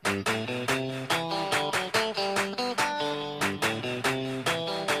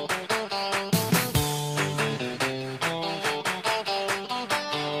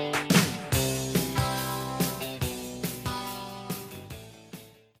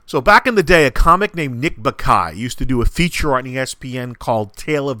So back in the day, a comic named Nick Bakay used to do a feature on ESPN called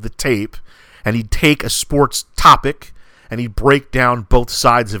Tale of the Tape, and he'd take a sports topic and he'd break down both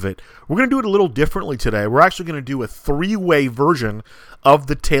sides of it. We're going to do it a little differently today. We're actually going to do a three-way version of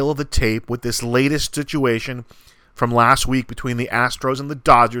the Tale of the Tape with this latest situation from last week between the Astros and the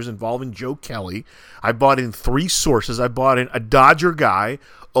Dodgers involving Joe Kelly. I brought in three sources. I brought in a Dodger guy,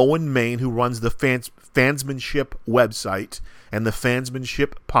 Owen Main, who runs the Fansmanship website and the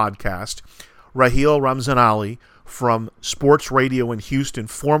Fansmanship podcast, Raheel Ramzanali from Sports Radio in Houston,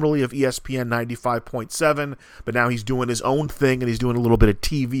 formerly of ESPN 95.7, but now he's doing his own thing and he's doing a little bit of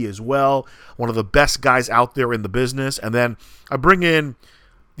TV as well. One of the best guys out there in the business. And then I bring in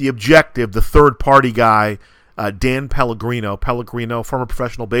The Objective, the third-party guy, Dan Pellegrino. Pellegrino, former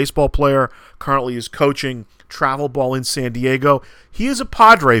professional baseball player, currently is coaching travel ball in San Diego. He is a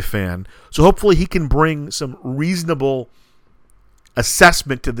Padre fan, so hopefully he can bring some reasonable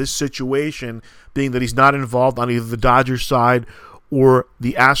assessment to this situation, being that he's not involved on either the Dodgers side or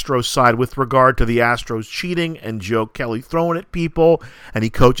the Astros side with regard to the Astros cheating and Joe Kelly throwing at people, and he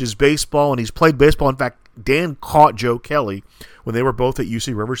coaches baseball and he's played baseball. In fact, Dan caught Joe Kelly when they were both at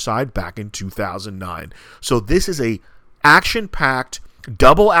UC Riverside back in 2009. So this is a action-packed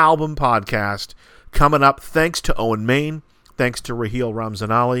double album podcast coming up thanks to Owen Main, thanks to Raheel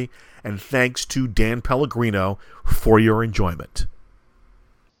Ramzanali, and thanks to Dan Pellegrino for your enjoyment.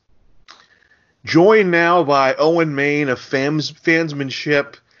 Joined now by Owen Main of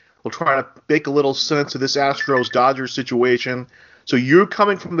Fansmanship. We'll try to make a little sense of this Astros-Dodgers situation. So you're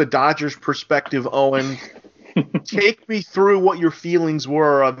coming from the Dodgers' perspective, Owen. Take me through what your feelings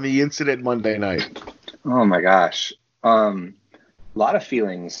were on the incident Monday night. Oh, my gosh. A lot of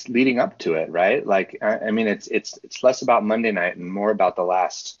feelings leading up to it, right? Like, I mean, it's less about Monday night and more about the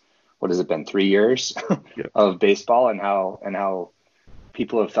last, what has it been, 3 years of baseball and how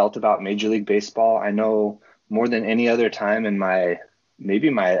people have felt about Major League Baseball. I know more than any other time in my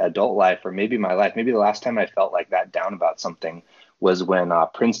adult life or maybe my life, maybe the last time I felt like that down about something was when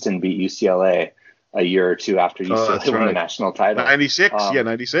Princeton beat UCLA a year or two after UCLA won the national title. 96,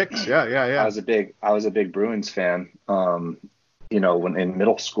 96. Yeah. I was a big Bruins fan, when in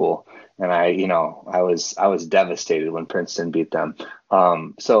middle school, and I was devastated when Princeton beat them.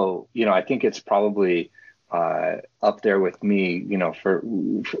 So I think it's probably up there with me,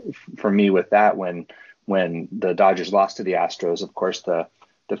 for me with that when the Dodgers lost to the Astros, of course, the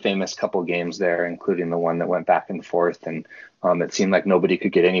famous couple games there, including the one that went back and forth. And it seemed like nobody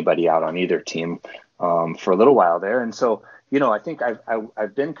could get anybody out on either team for a little while there. And so, I think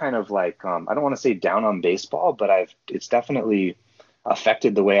I've been kind of like, I don't want to say down on baseball, but it's definitely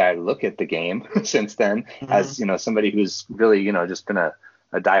affected the way I look at the game since then, as, somebody who's really, just been a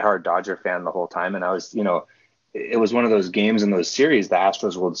diehard Dodger fan the whole time. And I was, it was one of those games in those series, the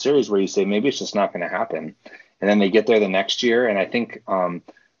Astros World Series, where you say, maybe it's just not going to happen. And then they get there the next year. And I think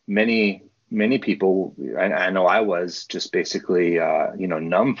many people, I know I was just basically,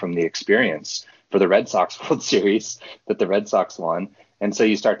 numb from the experience for the Red Sox World Series that the Red Sox won. And so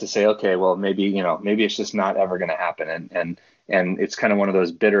you start to say, okay, well, maybe it's just not ever going to happen. And it's kind of one of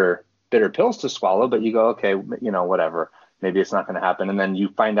those bitter pills to swallow, but you go, okay, whatever, maybe it's not going to happen. And then you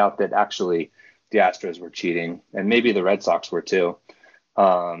find out that actually the Astros were cheating, and maybe the Red Sox were too.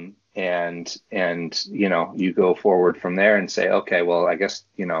 And you go forward from there and say, okay, well, I guess,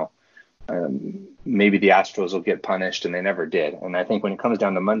 maybe the Astros will get punished, and they never did. And I think when it comes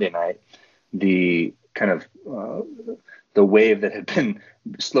down to Monday night, the kind of the wave that had been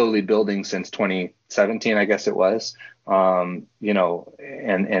slowly building since 2017, I guess it was, and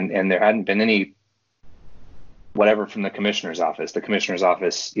there hadn't been any whatever from the commissioner's office. The commissioner's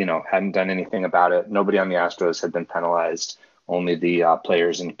office, hadn't done anything about it. Nobody on the Astros had been penalized. Only the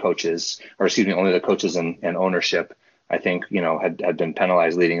players and coaches, only the coaches and ownership, I think, had been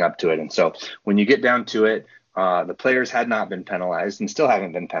penalized leading up to it. And so when you get down to it, the players had not been penalized and still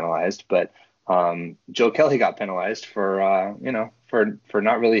haven't been penalized. But Joe Kelly got penalized for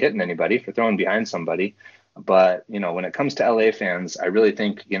not really hitting anybody, for throwing behind somebody. But, when it comes to LA fans, I really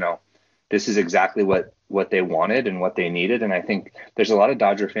think, this is exactly what they wanted and what they needed. And I think there's a lot of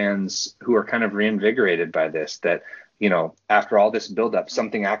Dodger fans who are kind of reinvigorated by this, that, after all this buildup,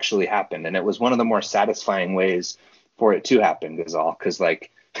 something actually happened. And it was one of the more satisfying ways for it to happen, is all. Because,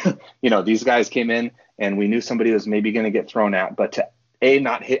 these guys came in and we knew somebody was maybe going to get thrown at, but to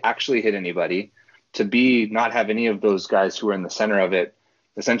not actually hit anybody, to B, not have any of those guys who were in the center of it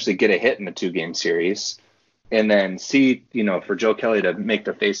essentially get a hit in the 2-game series, and then see, for Joe Kelly to make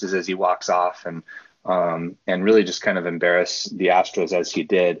the faces as he walks off and really just kind of embarrass the Astros as he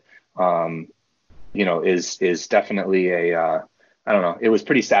did, is definitely I don't know. It was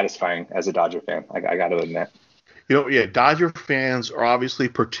pretty satisfying as a Dodger fan. I got to admit. Dodger fans are obviously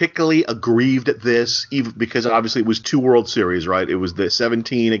particularly aggrieved at this, even because obviously it was 2 World Series, right? It was the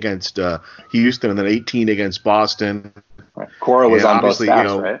 17 against Houston and then 18 against Boston. Cora was on both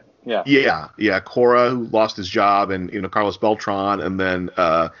staffs, right? Yeah. Cora, who lost his job, and Carlos Beltran, and then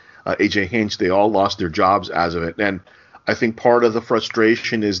AJ Hinch, they all lost their jobs as of it. And I think part of the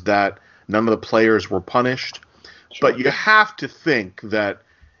frustration is that none of the players were punished. Sure. But you have to think that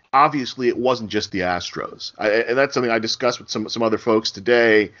obviously it wasn't just the Astros. And that's something I discussed with some other folks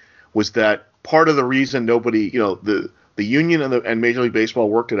today, was that part of the reason nobody, the union and Major League Baseball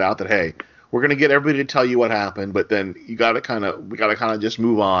worked it out that, hey, we're going to get everybody to tell you what happened, but then we got to kind of just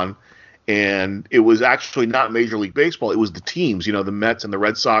move on. And it was actually not Major League Baseball. It was the teams, the Mets and the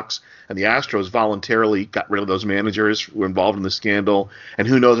Red Sox and the Astros voluntarily got rid of those managers who were involved in the scandal. And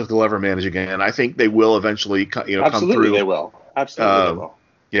who knows if they'll ever manage again. I think they will eventually, come through. Absolutely they will.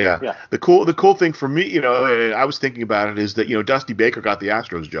 Yeah. The cool thing for me, I was thinking about it, is that, Dusty Baker got the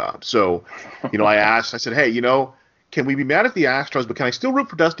Astros job. So, I said, hey, can we be mad at the Astros, but can I still root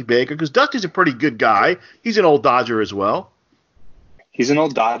for Dusty Baker? Because Dusty's a pretty good guy. He's an old Dodger as well. He's an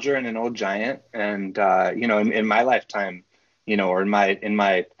old Dodger and an old Giant. And, in my lifetime, or in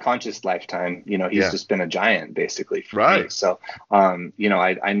my conscious lifetime, he's just been a Giant basically for me. So,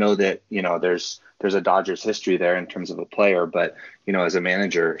 I know that, there's a Dodgers history there in terms of a player, but, as a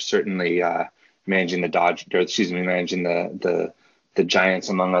manager, certainly managing the Giants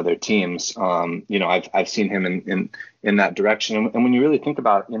among other teams, I've seen him in that direction. And when you really think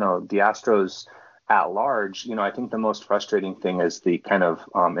about, the Astros at large, I think the most frustrating thing is the kind of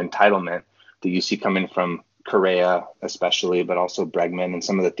entitlement that you see coming from Correa, especially, but also Bregman and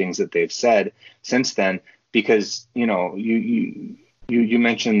some of the things that they've said since then, because, you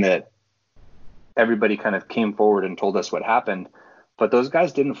mentioned that everybody kind of came forward and told us what happened, but those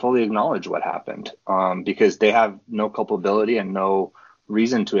guys didn't fully acknowledge what happened, because they have no culpability and no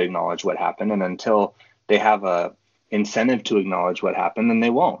reason to acknowledge what happened. And until they have a incentive to acknowledge what happened, then they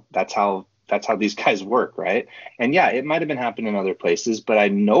won't. That's how these guys work, right? And yeah, it might have been happening in other places, but I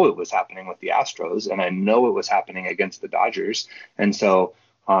know it was happening with the Astros, and I know it was happening against the Dodgers. And so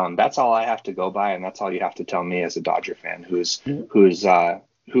that's all I have to go by, and that's all you have to tell me as a Dodger fan who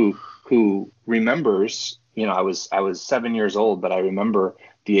remembers. I was 7 years old, but I remember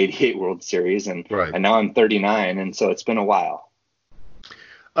the '88 World Series, and now I'm 39, and so it's been a while.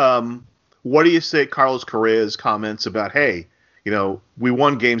 What do you say Carlos Correa's comments about, hey, we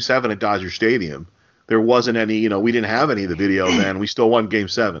won Game 7 at Dodger Stadium. There wasn't any, we didn't have any of the video then. We still won Game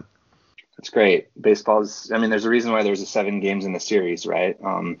 7. That's great. There's a reason why there's 7 games in the series, right?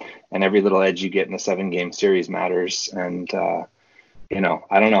 And every little edge you get in a 7-game series matters. And,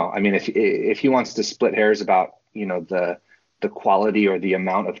 I don't know. I mean, if he wants to split hairs about, the quality or the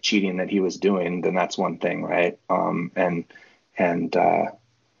amount of cheating that he was doing, then that's one thing, right?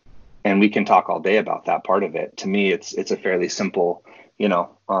 And we can talk all day about that part of it. To me, it's a fairly simple,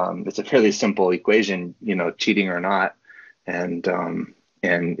 it's a fairly simple equation, cheating or not. And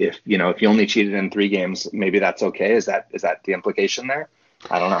if you only cheated in 3 games, maybe that's okay. Is that the implication there?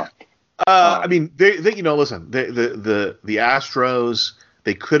 I don't know. They listen, the Astros,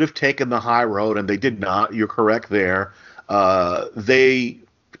 they could have taken the high road and they did not. You're correct there. They,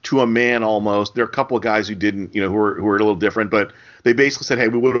 to a man almost, there are a couple of guys who didn't, who were a little different, but they basically said, hey,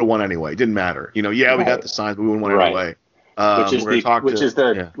 we would have won anyway. It didn't matter. We got the signs, but we wouldn't win anyway. Which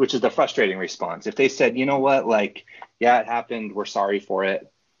is the frustrating response. If they said, you know what, like, yeah, it happened. We're sorry for it.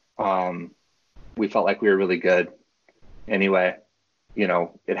 We felt like we were really good. Anyway,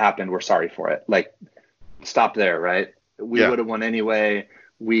 it happened. We're sorry for it. Like, stop there, right? We would have won anyway.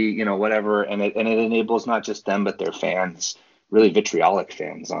 We, whatever. And it enables not just them, but their fans, really vitriolic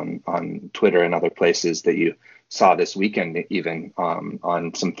fans on Twitter and other places that you saw this weekend, even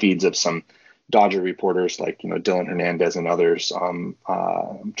on some feeds of some Dodger reporters like, Dylan Hernandez and others. I'm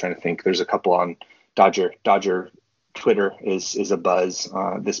trying to think. There's a couple on Dodger Twitter is a buzz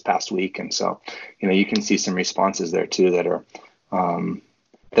this past week. And so, you can see some responses there too that are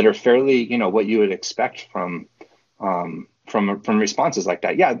fairly, what you would expect from responses like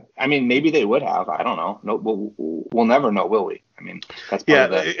that. Yeah. I mean, maybe they would have, I don't know. No, we'll never know, will we? I mean, that's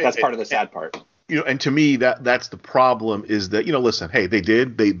part of the sad part. And to me, that's the problem is that, listen, hey,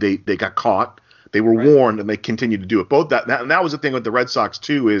 they got caught, they were warned, and they continued to do it. And that was the thing with the Red Sox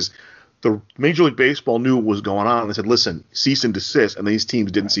too, is the Major League Baseball knew what was going on and they said, listen, cease and desist, and these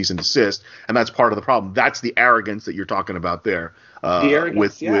teams didn't cease and desist, and that's part of the problem. That's the arrogance that you're talking about there The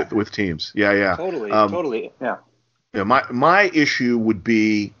arrogance, with teams. Yeah. Totally, yeah. My issue would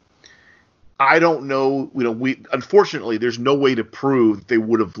be, I don't know, unfortunately there's no way to prove that they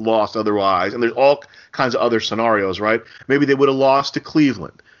would have lost otherwise, and there's all kinds of other scenarios, right? Maybe they would have lost to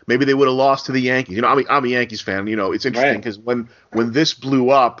Cleveland. Maybe they would have lost to the Yankees. I'm a Yankees fan. It's interesting because when this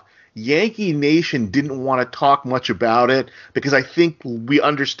blew up, Yankee Nation didn't want to talk much about it because I think we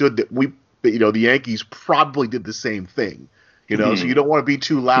understood that the Yankees probably did the same thing. So you don't want to be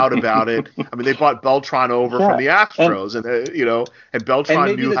too loud about it. I mean, they bought Beltran over from the Astros, and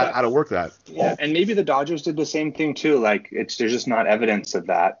Beltran knew how to work that. Yeah, and maybe the Dodgers did the same thing too. Like there's just not evidence of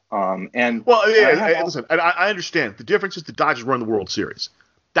that. Listen, and I understand the difference is the Dodgers won the World Series.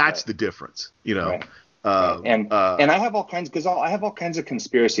 That's the difference. Right. And I have all kinds of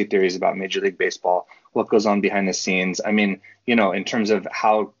conspiracy theories about Major League Baseball. What goes on behind the scenes? I mean, in terms of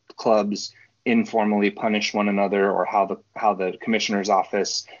how clubs informally punish one another, or how the commissioner's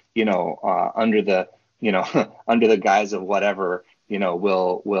office, under the under the guise of whatever,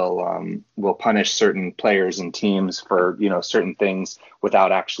 will punish certain players and teams for certain things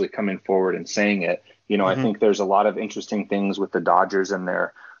without actually coming forward and saying it. I think there's a lot of interesting things with the Dodgers and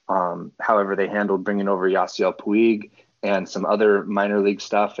their however they handled bringing over Yasiel Puig and some other minor league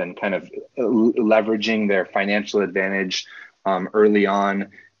stuff, and kind of leveraging their financial advantage early on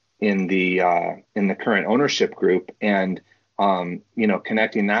in the current ownership group, and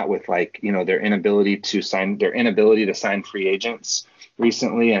connecting that with their inability to sign free agents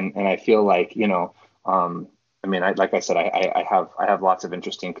recently, and I feel like like I said, I have lots of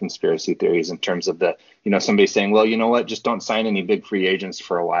interesting conspiracy theories in terms of somebody saying, well, you know what, just don't sign any big free agents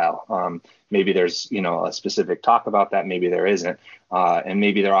for a while. Maybe there's a specific talk about that, maybe there isn't, and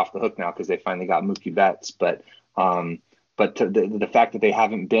maybe they're off the hook now because they finally got Mookie Betts, but the fact that they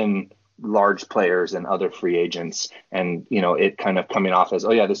haven't been large players and other free agents, and it kind of coming off as,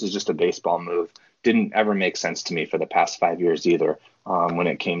 oh yeah, this is just a baseball move, didn't ever make sense to me for the past 5 years either. When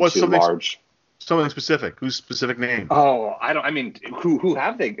it came to large. Something specific. Whose specific name? Oh, who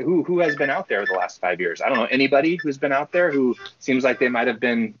has been out there the last 5 years? I don't know anybody who's been out there who seems like they might have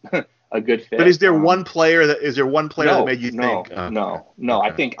been a good fit. But is there one player that made you think? No.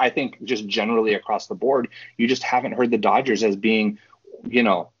 Okay. I think just generally across the board, you just haven't heard the Dodgers as being,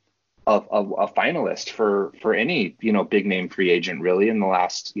 a finalist for any, big name free agent really in the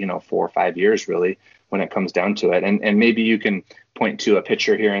last, 4 or 5 years really, when it comes down to it. And maybe you can point to a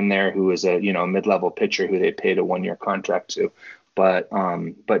pitcher here and there who is a, mid-level pitcher who they paid a 1-year contract to. But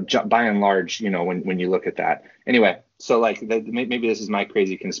by and large, when you look at that anyway, so maybe this is my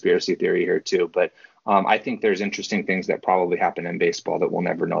crazy conspiracy theory here too, but I think there's interesting things that probably happen in baseball that we'll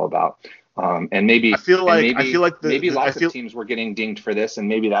never know about. And maybe lots of teams were getting dinged for this, and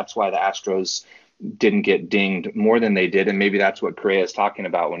maybe that's why the Astros didn't get dinged more than they did, and maybe that's what Correa is talking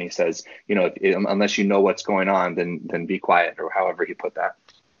about when he says, unless you know what's going on, then be quiet, or however he put that.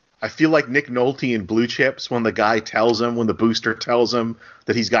 I feel like Nick Nolte in Blue Chips when the booster tells him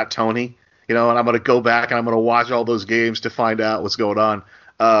that he's got Tony, and I'm going to go back and I'm going to watch all those games to find out what's going on.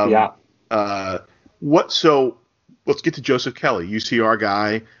 So let's get to Joseph Kelly, UCR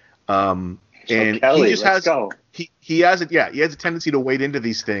guy. And Kelly, he just he has a tendency to wade into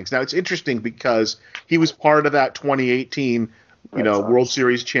these things. Now it's interesting because he was part of that 2018 World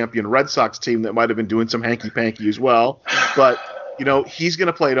Series champion Red Sox team that might have been doing some hanky-panky as well. But he's going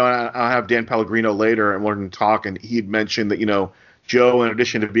to play it on. I'll have Dan Pellegrino later and we're going to talk, and he had mentioned that Joe, in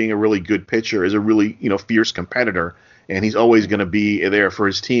addition to being a really good pitcher, is a really fierce competitor, and he's always going to be there for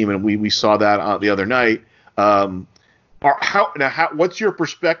his team. And we saw that the other night. What's your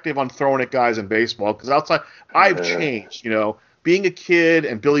perspective on throwing at guys in baseball? Because outside, I've changed. Being a kid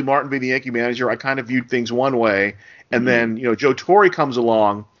and Billy Martin being the Yankee manager, I kind of viewed things one way, and then Joe Torre comes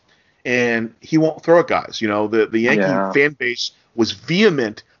along, and he won't throw at guys. The Yankee fan base was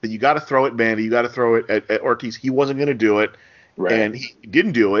vehement that you got to throw at Bandy, you got to throw it at Ortiz. He wasn't going to do it, and he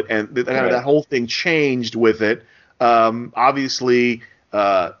didn't do it, and that whole thing changed with it. Obviously.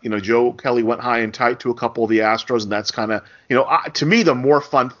 Joe Kelly went high and tight to a couple of the Astros, and that's kind of, to me, the more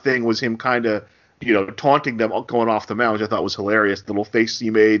fun thing was him kind of, taunting them going off the mound, which I thought was hilarious. The little face he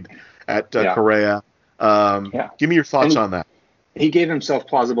made at Correa. Give me your thoughts on that. He gave himself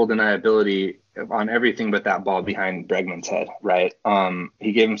plausible deniability on everything but that ball behind Bregman's head, right?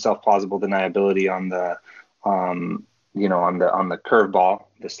 He gave himself plausible deniability on the, on the curveball,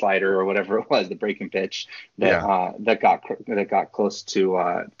 the slider or whatever it was, the breaking pitch that got close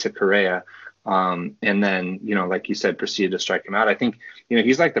to Correa. And then, like you said, proceeded to strike him out. I think,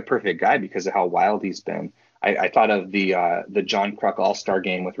 he's like the perfect guy because of how wild he's been. I thought of the John Kruk All-Star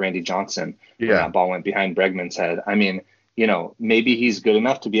game with Randy Johnson when Yeah. that ball went behind Bregman's head. I mean, maybe he's good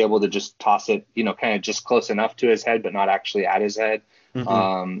enough to be able to just toss it, kind of just close enough to his head, but not actually at his head.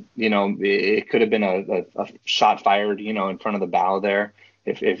 It could have been a shot fired, in front of the bow there.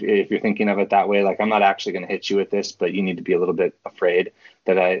 If you're thinking of it that way, like I'm not actually going to hit you with this, but you need to be a little bit afraid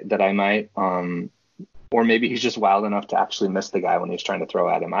that I might. Or maybe he's just wild enough to actually miss the guy when he's trying to throw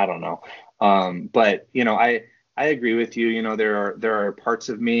at him. I don't know. But I agree with you. There are parts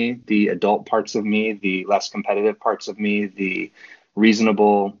of me, the adult parts of me, the less competitive parts of me, the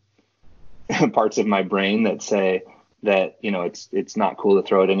reasonable parts of my brain that say that, it's not cool to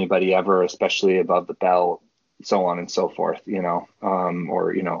throw at anybody ever, especially above the bell, so on and so forth,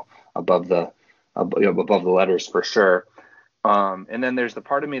 or, above the letters for sure. And then there's the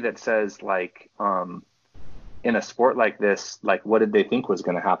part of me that says like, in a sport like this, like what did they think was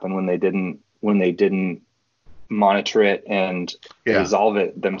going to happen when they didn't monitor it and resolve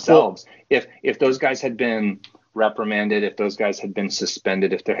it themselves? Well, if those guys had been reprimanded, if those guys had been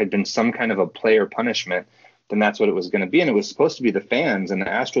suspended, if there had been some kind of a player punishment, then that's what it was going to be. And it was supposed to be the fans, and the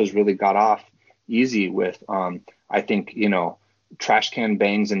Astros really got off easy with, I think, trash can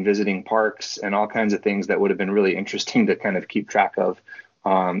bangs and visiting parks and all kinds of things that would have been really interesting to kind of keep track of,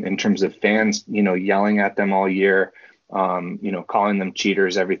 in terms of fans, yelling at them all year, calling them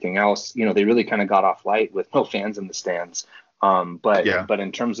cheaters, everything else. They really kind of got off light with no fans in the stands. But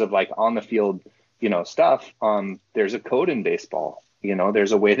in terms of like on the field, stuff, there's a code in baseball.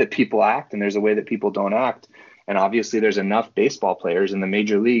 There's a way that people act and there's a way that people don't act. And obviously there's enough baseball players in the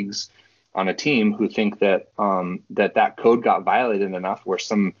major leagues on a team who think that that code got violated enough where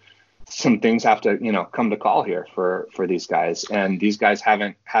some things have to, come to call here for these guys. And these guys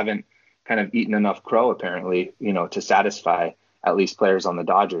haven't kind of eaten enough crow, apparently, to satisfy at least players on the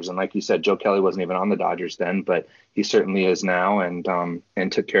Dodgers. And like you said, Joe Kelly wasn't even on the Dodgers then, but he certainly is now, and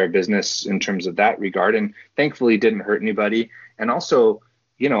took care of business in terms of that regard. And thankfully didn't hurt anybody. And also,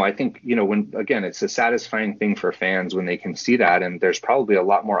 I think, when, again, it's a satisfying thing for fans when they can see that. And there's probably a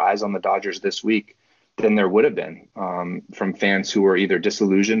lot more eyes on the Dodgers this week than there would have been, from fans who were either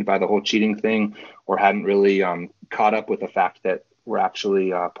disillusioned by the whole cheating thing or hadn't really caught up with the fact that we're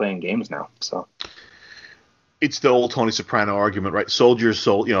actually playing games now. So it's the old Tony Soprano argument, right? Soldiers,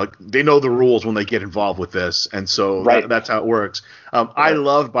 they know the rules when they get involved with this, and so that's how it works. I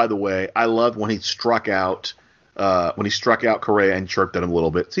loved when he struck out. Correa and chirped at him a little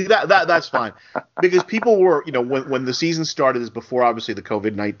bit. See, that's fine. Because people were, when the season started, is before obviously the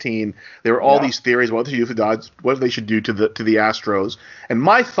COVID-19, there were all these theories about what to do for the Dodgers, what they should do to the Astros. And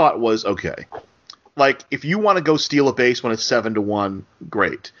my thought was, okay, like if you want to go steal a base when it's 7-1,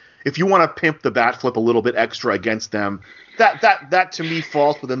 great. If you want to pimp the bat flip a little bit extra against them, that to me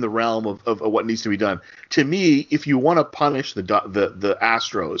falls within the realm of what needs to be done. To me, if you want to punish the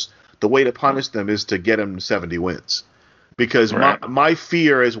Astros, the way to punish them is to get them 70 wins. Because my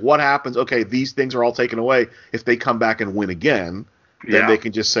fear is what happens, okay, these things are all taken away. If they come back and win again, then they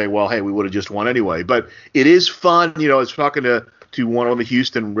can just say, well, hey, we would have just won anyway. But it is fun. I was talking to one of the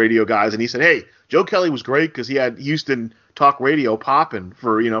Houston radio guys, and he said, hey, Joe Kelly was great because he had Houston talk radio popping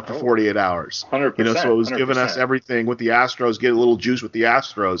for 48 hours. 100%. So it was giving us everything with the Astros, get a little juice with the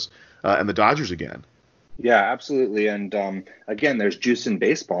Astros and the Dodgers again. Yeah, absolutely. And again, there's juice in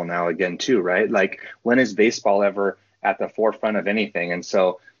baseball now again, too, right? Like when is baseball ever at the forefront of anything? And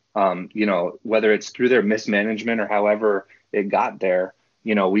so, whether it's through their mismanagement or however it got there,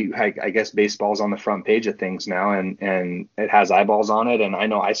 I guess baseball's on the front page of things now, and it has eyeballs on it. And I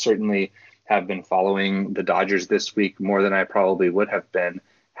know I certainly have been following the Dodgers this week more than I probably would have been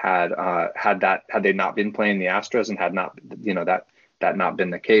had they not been playing the Astros and had not, that not been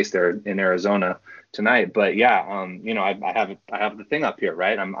the case. They're in Arizona tonight, but I have the thing up here,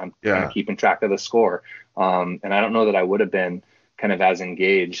 right? I'm kind of keeping track of the score, and I don't know that I would have been kind of as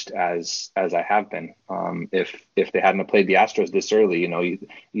engaged as I have been if they hadn't played the Astros this early.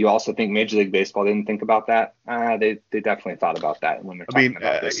 You also think Major League Baseball didn't think about that? They definitely thought about that when they're talking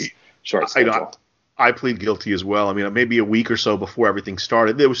about this short schedule. I plead guilty as well. I mean, maybe a week or so before everything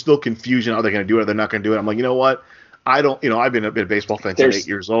started, there was still confusion. Are they going to do it? Are they not going to do it? I'm like, you know what? I don't. I've been a baseball fan since 8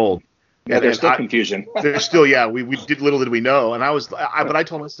 years old. Yeah, there's still confusion. There's still, we did, little did we know. And but I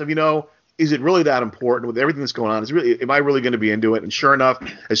told myself, is it really that important with everything that's going on? Am I really going to be into it? And sure enough,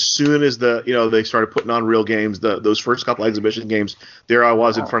 as soon as they started putting on real games, those first couple exhibition games, there I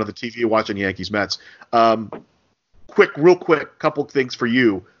was in front of the TV watching Yankees Mets. Real quick, couple things for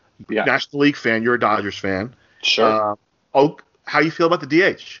you. Yeah. National League fan, you're a Dodgers fan. Sure. How you feel about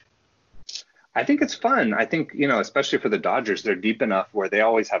the DH? I think it's fun. I think, especially for the Dodgers, they're deep enough where they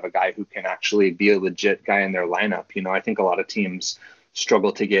always have a guy who can actually be a legit guy in their lineup. I think a lot of teams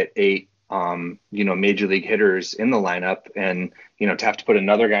struggle to get eight, major league hitters in the lineup, and, to have to put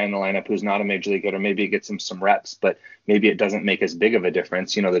another guy in the lineup who's not a major league hitter, maybe it gets him some reps, but maybe it doesn't make as big of a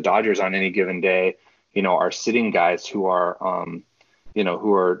difference. The Dodgers on any given day, are sitting guys who are,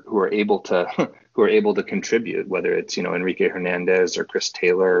 who are able to, who are able to contribute, whether it's, Enrique Hernandez or Chris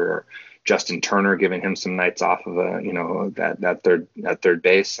Taylor or Justin Turner, giving him some nights off of that third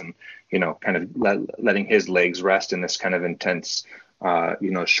base, and kind of letting his legs rest in this kind of intense,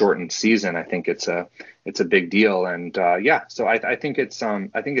 shortened season. I think it's a big deal, and so I think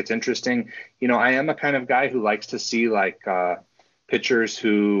it's interesting. I am a kind of guy who likes to see pitchers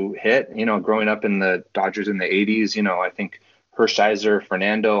who hit. Growing up in the Dodgers in the '80s, I think Hershiser,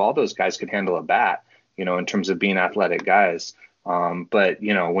 Fernando, all those guys could handle a bat. In terms of being athletic guys. But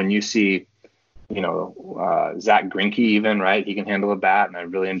when you see, Zach Greinke, even, right, he can handle a bat, and I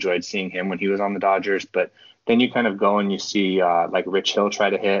really enjoyed seeing him when he was on the Dodgers. But then you kind of go and you see like Rich Hill try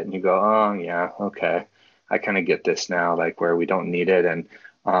to hit, and you go, oh yeah, okay, I kind of get this now, like where we don't need it. And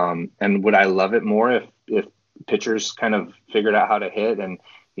would I love it more if pitchers kind of figured out how to hit, and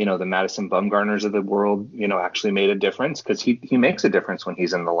the Madison Bumgarners of the world, actually made a difference, because he makes a difference when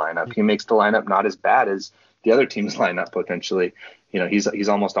he's in the lineup. He makes the lineup not as bad as the other team's lineup potentially. He's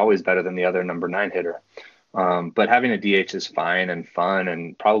almost always better than the other number 9 hitter. But having a DH is fine and fun,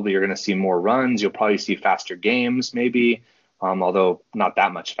 and probably you're going to see more runs. You'll probably see faster games, maybe, although not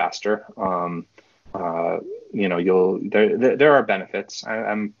that much faster. There are benefits.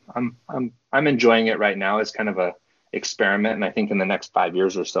 I'm enjoying it right now as kind of a experiment, and I think in the next 5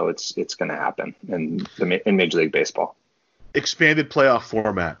 years or so, it's going to happen in Major League Baseball. Expanded playoff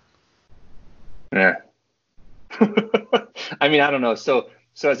format. Yeah. I mean, I don't know. So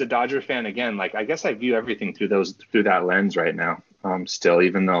as a Dodger fan, again, like, I guess I view everything through that lens right now. Still,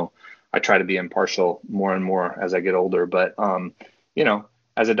 even though I try to be impartial more and more as I get older, but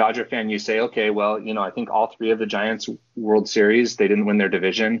as a Dodger fan, you say, okay, well, I think all 3 of the Giants World Series, they didn't win their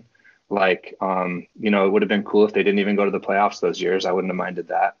division. Like, it would have been cool if they didn't even go to the playoffs those years. I wouldn't have minded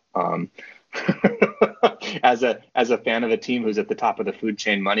that. As a fan of a team who's at the top of the food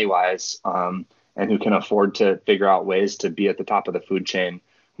chain money wise, and who can afford to figure out ways to be at the top of the food chain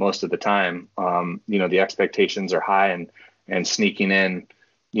most of the time, the expectations are high, and sneaking in,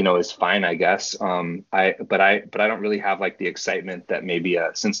 is fine, I guess. But I don't really have like the excitement that maybe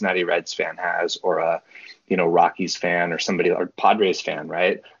a Cincinnati Reds fan has, or a, Rockies fan, or somebody, or Padres fan,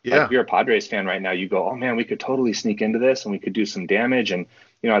 right? Yeah. Like, if you're a Padres fan right now, you go, oh man, we could totally sneak into this, and we could do some damage. And,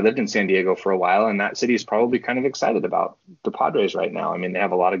 I lived in San Diego for a while, and that city is probably kind of excited about the Padres right now. I mean, they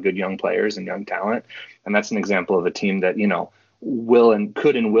have a lot of good young players and young talent, and that's an example of a team that, will and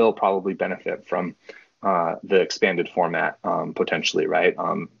could and will probably benefit from the expanded format, potentially, right?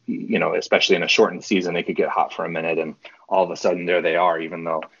 Especially in a shortened season, they could get hot for a minute, and all of a sudden there they are, even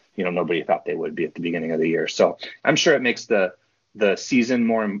though, nobody thought they would be at the beginning of the year. So I'm sure it makes the season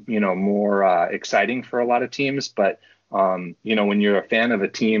more exciting for a lot of teams. But, when you're a fan of a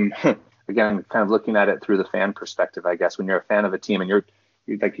team, again, kind of looking at it through the fan perspective, I guess, when you're a fan of a team, and you're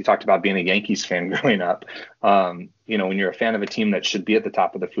like you talked about being a Yankees fan growing up, when you're a fan of a team that should be at the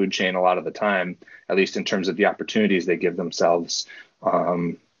top of the food chain a lot of the time, at least in terms of the opportunities they give themselves,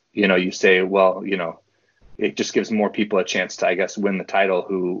 you say, well, it just gives more people a chance to, I guess, win the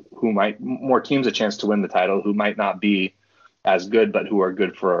title, more teams a chance to win the title, who might not be as good, but who are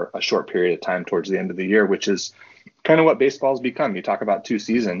good for a short period of time towards the end of the year, which is kind of what baseball's become. You talk about 2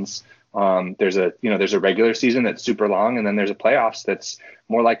 seasons. There's a regular season that's super long, and then there's a playoffs that's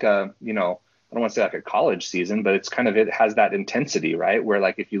more like I don't want to say like a college season, but it has that intensity, right? Where,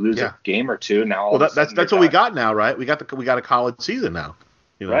 like, if you lose a game or two, now that's what we got now, right? We got a college season now.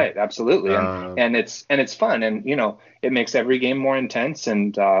 Right, absolutely, and it's fun, and it makes every game more intense.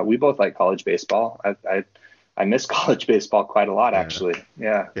 And we both like college baseball. I miss college baseball quite a lot, actually.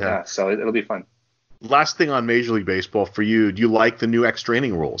 Yeah. So it'll be fun. Last thing on Major League Baseball for you, do you like the new extra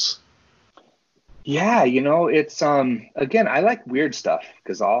inning rules? Yeah, it's again, I like weird stuff,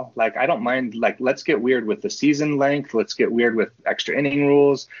 because I don't mind, like, let's get weird with the season length, let's get weird with extra inning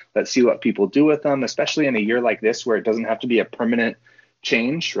rules, let's see what people do with them, especially in a year like this where it doesn't have to be a permanent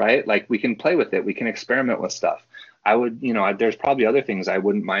change, right? Like, we can play with it, we can experiment with stuff. I would, there's probably other things I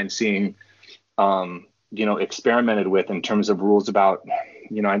wouldn't mind seeing experimented with, in terms of rules about,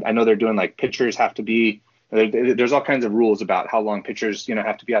 I know they're doing, like, pitchers have to be, there's all kinds of rules about how long pitchers,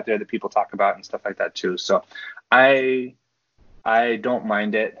 have to be out there that people talk about and stuff like that too. So I don't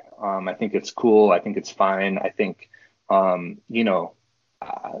mind it. I think it's cool. I think it's fine. I think,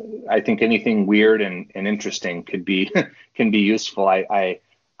 I think anything weird and interesting could be can be useful. I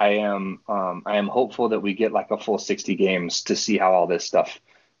am hopeful that we get like a full 60 games to see how all this stuff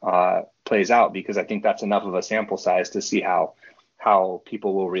plays out, because I think that's enough of a sample size to see how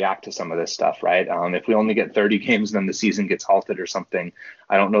people will react to some of this stuff, right? If we only get 30 games, then the season gets halted or something.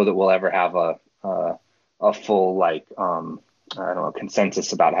 I don't know that we'll ever have a full like I don't know,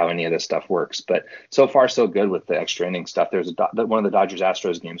 consensus about how any of this stuff works. But so far so good with the extra inning stuff. There's one of the Dodgers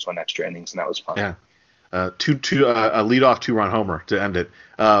Astros games went extra innings, and that was fun. Yeah. A leadoff 2-run homer to end it.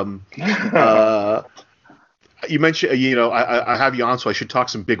 You mentioned, I have you on, so I should talk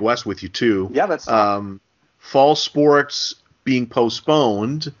some Big West with you too. Yeah, that's fall sports being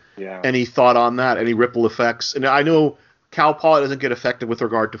postponed. Yeah. Any thought on that? Any ripple effects? And I know Cal Poly doesn't get affected with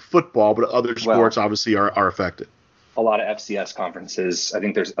regard to football, but other sports obviously are affected. A lot of FCS conferences, I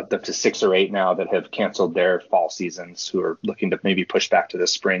think there's up to 6 or 8 now that have canceled their fall seasons, who are looking to maybe push back to the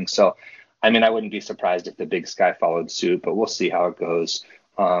spring. So, I mean, I wouldn't be surprised if the Big Sky followed suit, but we'll see how it goes.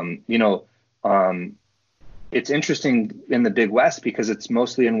 It's interesting in the Big West because it's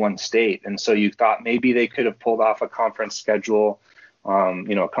mostly in one state. And so you thought maybe they could have pulled off a conference schedule,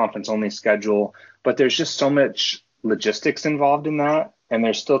 a conference only schedule, but there's just so much logistics involved in that. And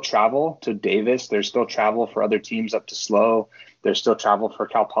there's still travel to Davis. There's still travel for other teams up to SLO. There's still travel for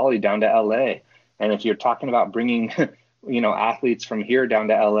Cal Poly down to LA. And if you're talking about bringing athletes from here down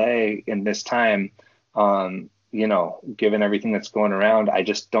to LA in this time, given everything that's going around, I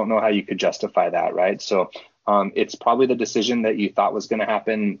just don't know how you could justify that, right? So it's probably the decision that you thought was going to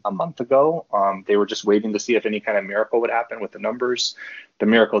happen a month ago. They were just waiting to see if any kind of miracle would happen with the numbers. The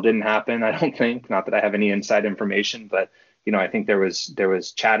miracle didn't happen, I don't think. Not that I have any inside information, but I think there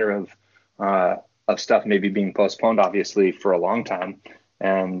was chatter of stuff maybe being postponed, obviously, for a long time,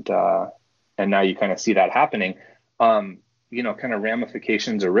 and now you kind of see that happening. Kind of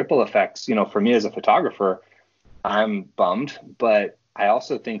ramifications or ripple effects. For me as a photographer, I'm bummed, but I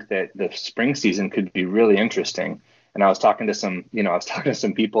also think that the spring season could be really interesting. And I was talking to some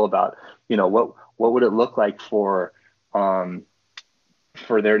people about, what would it look like for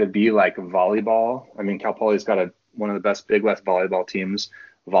there to be like volleyball. I mean, Cal Poly's got one of the best Big West volleyball teams,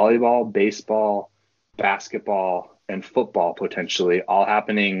 volleyball, baseball, basketball, and football potentially all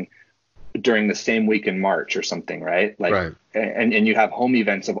happening during the same week in March or something, right? Like, right. And you have home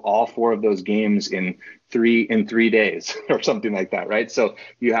events of all 4 of those games in 3 days or something like that, right? So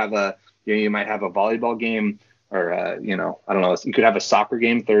you have you might have a volleyball game, or I don't know, you could have a soccer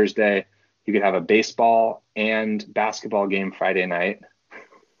game Thursday, you could have a baseball and basketball game Friday night,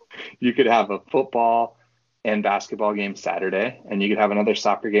 you could have a football and basketball game Saturday, and you could have another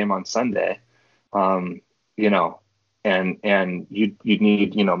soccer game on Sunday. And you'd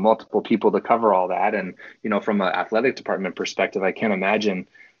need, multiple people to cover all that. And, from an athletic department perspective, I can't imagine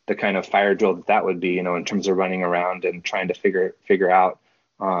the kind of fire drill that would be, in terms of running around and trying to figure out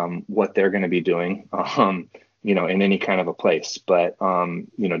what they're going to be doing, in any kind of a place. But,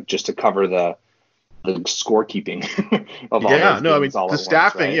 just to cover the scorekeeping of all those games all the at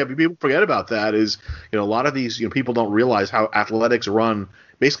staffing, once, right? People forget about that. Is a lot of these people don't realize how athletics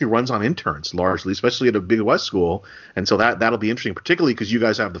basically runs on interns largely, especially at a Big West school, and so that'll be interesting, particularly because you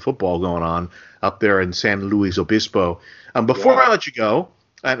guys have the football going on up there in San Luis Obispo. Before I let you go,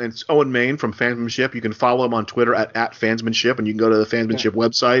 and it's Owen Main from Fansmanship. You can follow him on Twitter at Fansmanship, and you can go to the Fansmanship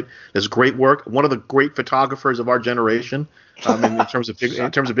website. There's great work. One of the great photographers of our generation. In terms of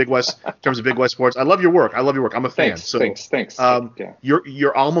Big West sports, I love your work. I'm a fan. Thanks.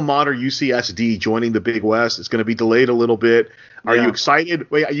 Your alma mater UCSD joining the Big West. It's going to be delayed a little bit. Are you excited?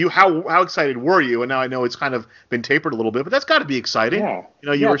 How excited were you? And now I know it's kind of been tapered a little bit, but that's got to be exciting. Yeah.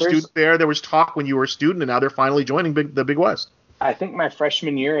 You were a student there. There was talk when you were a student, and now they're finally joining the Big West. I think my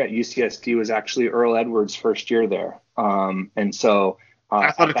freshman year at UCSD was actually Earl Edwards' first year there, and so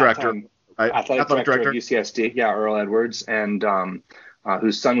athletic director. Athletic director at UCSD, Earl Edwards, and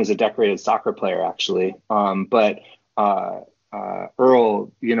whose son was a decorated soccer player, actually. But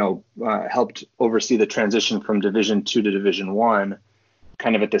Earl, helped oversee the transition from Division II to Division I,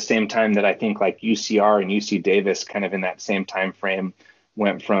 kind of at the same time that I think like UCR and UC Davis, kind of in that same time frame,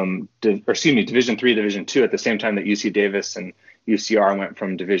 went from Division III, Division II, at the same time that UC Davis and UCR went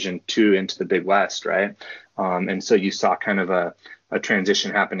from Division II into the Big West, right? And so you saw kind of a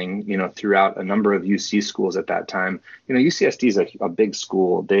transition happening, throughout a number of UC schools at that time. UCSD is a big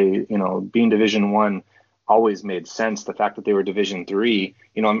school. They, being Division I always made sense. The fact that they were Division III,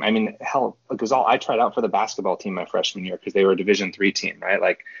 hell, because I tried out for the basketball team my freshman year because they were a Division III team, right?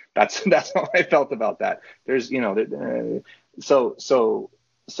 Like that's how I felt about that. There's, so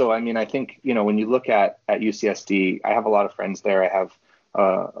I think, when you look at UCSD, I have a lot of friends there. I have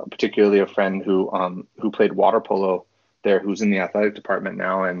particularly a friend who played water polo there, who's in the athletic department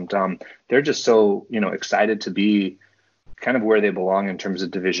now, and they're just so excited to be kind of where they belong in terms of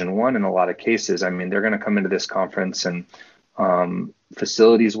Division One in a lot of cases. I mean, they're going to come into this conference and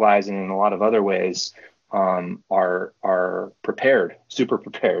facilities wise and in a lot of other ways are prepared, super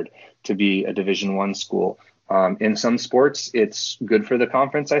prepared to be a Division One school. In some sports, it's good for the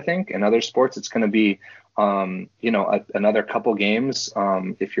conference, I think. In other sports, it's going to be another couple games.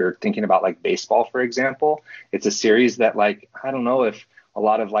 If you're thinking about like baseball, for example, it's a series that like I don't know if a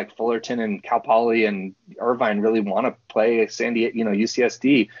lot of like Fullerton and Cal Poly and Irvine really want to play San Diego,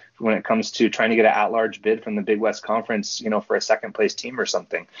 UCSD when it comes to trying to get an at-large bid from the Big West Conference, for a second place team or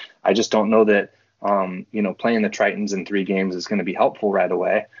something. I just don't know that, playing the Tritons in 3 games is going to be helpful right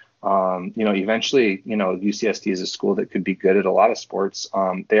away. Eventually, UCSD is a school that could be good at a lot of sports.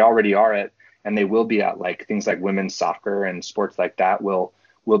 They already are at, and they will be at like things like women's soccer and sports like that will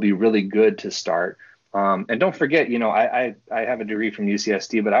be really good to start. And don't forget, I have a degree from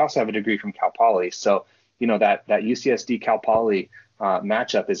UCSD, but I also have a degree from Cal Poly. So, that UCSD Cal Poly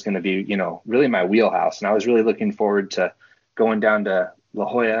matchup is going to be, really my wheelhouse. And I was really looking forward to going down to La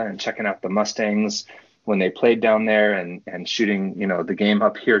Jolla and checking out the Mustangs when they played down there and shooting, the game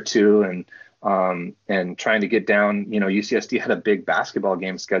up here too. And trying to get down, UCSD had a big basketball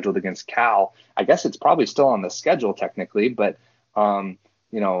game scheduled against Cal. I guess it's probably still on the schedule technically, but,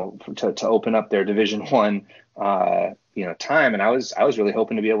 to open up their Division One, time. And I was really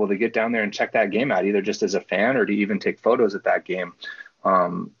hoping to be able to get down there and check that game out, either just as a fan or to even take photos at that game.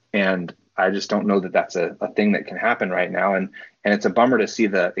 And I just don't know that that's a thing that can happen right now. And it's a bummer to see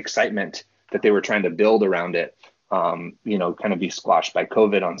the excitement that they were trying to build around it, kind of be squashed by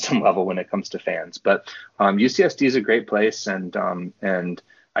COVID on some level when it comes to fans. But UCSD is a great place, and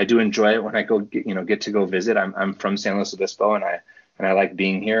I do enjoy it when I go get to go visit. I'm from San Luis Obispo, and I like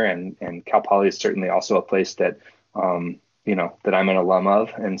being here. And Cal Poly is certainly also a place that that I'm an alum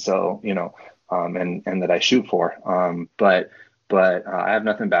of, and so and that I shoot for. But I have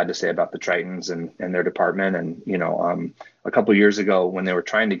nothing bad to say about the Tritons and their department. And a couple of years ago when they were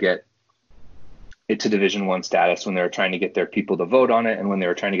trying to get it to Division One status, when they were trying to get their people to vote on it, and when they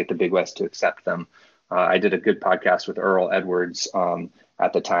were trying to get the Big West to accept them, I did a good podcast with Earl Edwards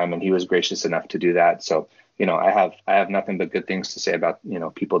at the time, and he was gracious enough to do that. So I have nothing but good things to say about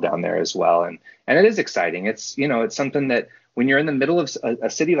people down there as well, and it is exciting. It's it's something that when you're in the middle of a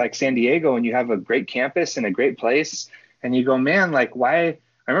city like San Diego and you have a great campus and a great place, and you go, man, like why?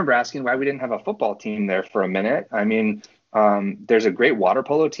 I remember asking why we didn't have a football team there for a minute. I mean, there's a great water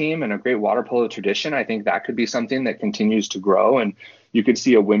polo team and a great water polo tradition. I think that could be something that continues to grow, and you could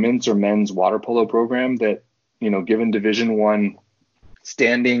see a women's or men's water polo program that, given Division One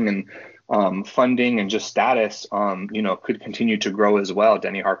standing and funding and just status, could continue to grow as well.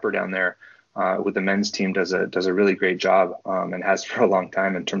 Denny Harper down there with the men's team does a really great job and has for a long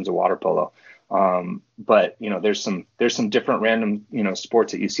time in terms of water polo. But there's some different random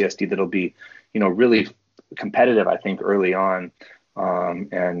sports at UCSD that'll be really competitive, I think, early on.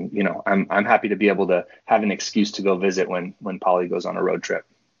 And I'm happy to be able to have an excuse to go visit when Poly goes on a road trip.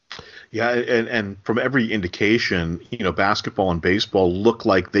 Yeah, and from every indication, basketball and baseball look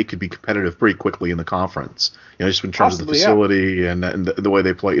like they could be competitive pretty quickly in the conference. Just in terms Possibly, of the facility and the way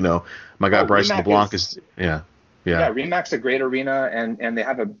they play. My guy Bryson LeBlanc is yeah. REMAC's a great arena, and they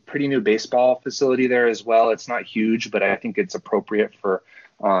have a pretty new baseball facility there as well. It's not huge, but I think it's appropriate for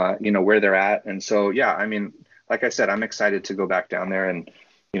where they're at. And so I mean, like I said, I'm excited to go back down there and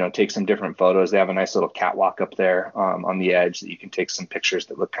take some different photos. They have a nice little catwalk up there on the edge that you can take some pictures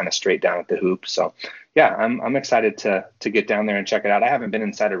that look kind of straight down at the hoop. So I'm excited to get down there and check it out. I haven't been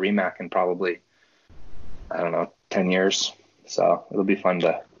inside a REMAC in probably, 10 years. So it'll be fun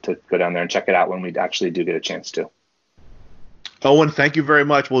to go down there and check it out when we actually do get a chance to. Owen, thank you very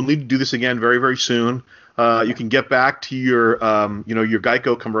much. We'll need to do this again very, very soon. You can get back to your your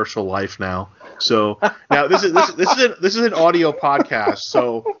Geico commercial life now. So now this is an audio podcast.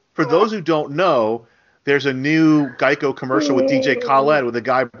 So for those who don't know, there's a new Geico commercial with DJ Khaled with a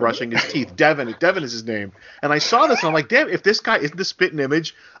guy brushing his teeth. Devin is his name. And I saw this and I'm like, damn, if this guy isn't the spitting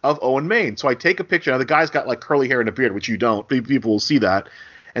image of Owen Main. So I take a picture. Now the guy's got like curly hair and a beard, which you don't. People will see that.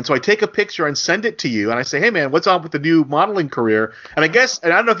 And so I take a picture and send it to you, and I say, hey, man, what's up with the new modeling career? And I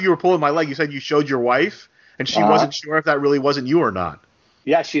don't know if you were pulling my leg. You said you showed your wife, and she wasn't sure if that really wasn't you or not.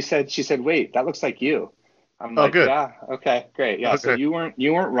 Yeah, she said, wait, that looks like you. I'm like, good. Yeah, okay, great. Yeah, okay. So you weren't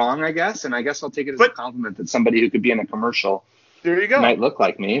wrong, I guess, and I guess I'll take it as a compliment that somebody who could be in a commercial there you go. might look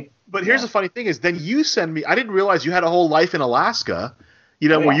like me. But here's the funny thing is then you send me – I didn't realize you had a whole life in Alaska. You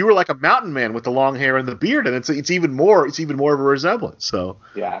know, Oh, where yeah. you were like a mountain man with the long hair and the beard, and it's even more of a resemblance. So,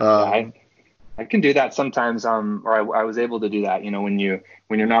 Yeah, yeah, um, I can do that sometimes. Or I was able to do that. You know, when you're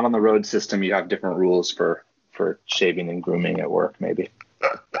not on the road system, you have different rules for shaving and grooming at work. Maybe.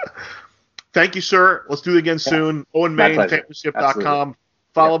 thank you, sir. Let's do it again Yeah, soon. Owen my Main, pleasure. Absolutely. fantasyship.com.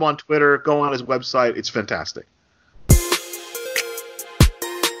 Follow Yep. him on Twitter. Go on his website. It's fantastic.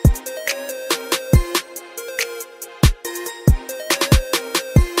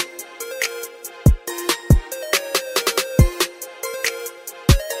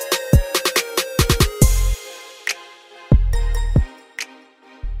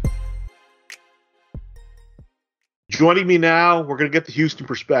 Joining me now, we're going to get the Houston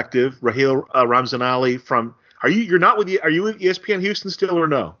perspective. Raheel Ramzanali from. You're not with? Are you with ESPN Houston still or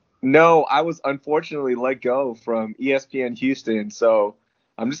no? No, I was unfortunately let go from ESPN Houston, so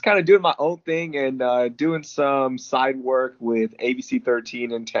I'm just kind of doing my own thing and doing some side work with ABC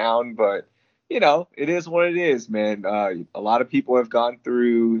 13 in town. But it is what it is, man. A lot of people have gone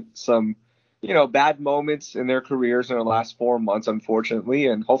through some, bad moments in their careers in the last 4 months, unfortunately,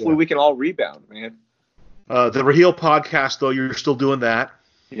 and hopefully Yeah. we can all rebound, man. The Raheel podcast, though, you're still doing that,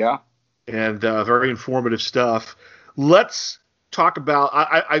 Yeah. and very informative stuff. Let's talk about.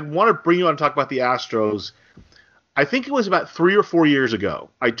 I want to bring you on to talk about the Astros. I think it was about 3 or 4 years ago.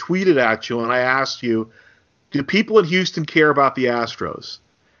 I tweeted at you and I asked you, "Do people in Houston care about the Astros?"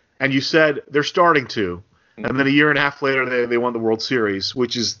 And you said they're starting to. And then a year and a half later, they won the World Series,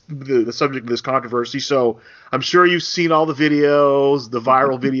 which is the subject of this controversy. So I'm sure you've seen all the videos, the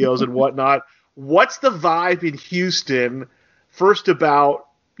viral videos and whatnot. What's the vibe in Houston? First about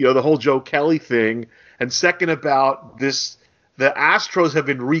the whole Joe Kelly thing, and second about this. The Astros have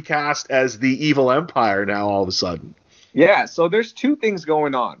been recast as the evil empire now all of a sudden. Yeah, so there's two things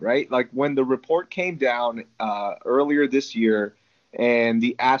going on, right? Like when the report came down earlier this year and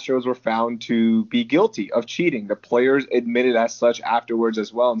the Astros were found to be guilty of cheating, the players admitted as such afterwards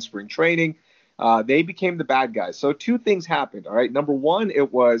as well in spring training. They became the bad guys. So two things happened, all right? Number one,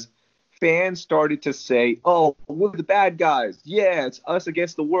 it was fans started to say, oh, we're the bad guys. Yeah, it's us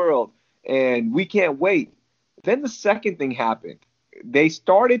against the world, and we can't wait. Then the second thing happened. They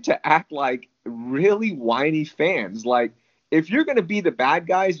started to act like really whiny fans. Like, if you're going to be the bad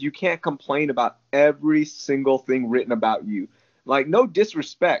guys, you can't complain about every single thing written about you. Like, no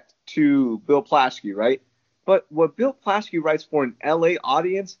disrespect to Bill Plaschke, right? But what Bill Plaschke writes for an LA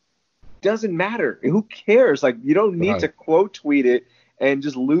audience doesn't matter. Who cares? Like, you don't need to quote tweet it and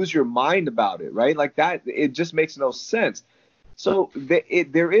just lose your mind about it, right? Like that, it just makes no sense. So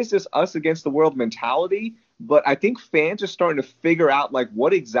there is this us against the world mentality, but I think fans are starting to figure out like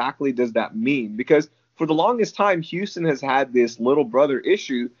what exactly does that mean? Because for the longest time, Houston has had this little brother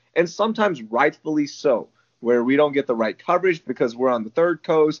issue, and sometimes rightfully so, where we don't get the right coverage because we're on the third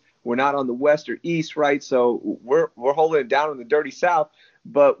coast, we're not on the west or east, right? So we're holding it down in the dirty south,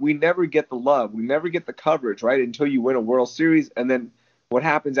 but we never get the love, we never get the coverage, right? Until you win a World Series, and then what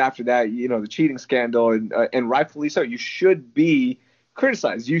happens after that, the cheating scandal, and rightfully so. You should be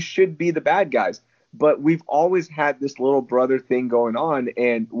criticized. You should be the bad guys. But we've always had this little brother thing going on,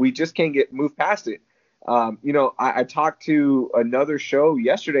 and we just can't move past it. I talked to another show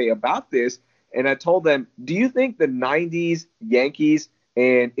yesterday about this, and I told them, do you think the 90s Yankees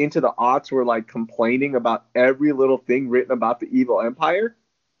and into the aughts were like complaining about every little thing written about the evil empire?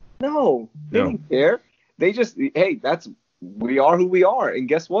 No, they didn't care. They just, hey, we are who we are. And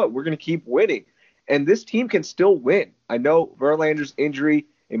guess what? We're going to keep winning. And this team can still win. I know Verlander's injury,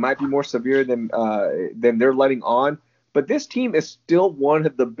 it might be more severe than they're letting on. But this team is still one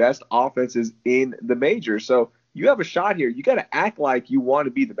of the best offenses in the majors. So you have a shot here. You got to act like you want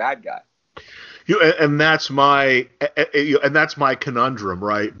to be the bad guy. And that's my conundrum,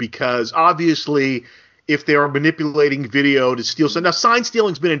 right? Because obviously, if they are manipulating video to steal, so now sign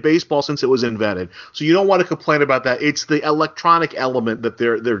stealing's been in baseball since it was invented, so you don't want to complain about that. It's the electronic element that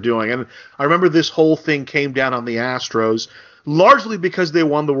they're doing. And I remember this whole thing came down on the Astros largely because they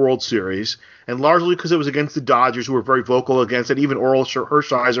won the World Series, and largely because it was against the Dodgers, who were very vocal against it. Even Oral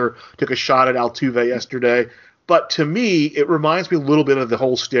Hershiser took a shot at Altuve yesterday. But to me, it reminds me a little bit of the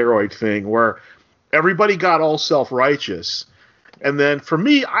whole steroid thing, where everybody got all self-righteous. And then for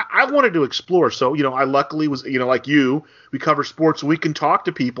me, I wanted to explore. So, I luckily was, like you, we cover sports, so we can talk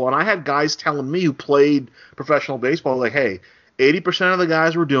to people. And I had guys telling me who played professional baseball, like, hey, 80% of the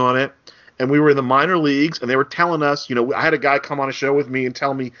guys were doing it. And we were in the minor leagues, and they were telling us, I had a guy come on a show with me and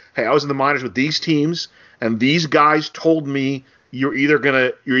tell me, hey, I was in the minors with these teams, and these guys told me you're either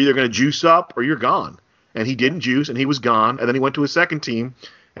gonna juice up or you're gone. And he didn't juice, and he was gone. And then he went to his second team,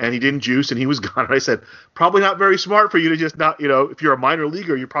 and he didn't juice, and he was gone. And I said, probably not very smart for you to just not, if you're a minor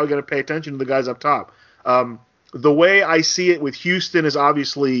leaguer, you're probably going to pay attention to the guys up top. The way I see it with Houston is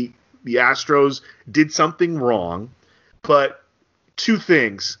obviously the Astros did something wrong, but two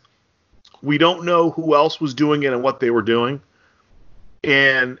things. We don't know who else was doing it and what they were doing.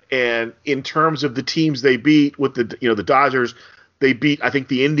 And in terms of the teams they beat with the Dodgers, they beat, I think,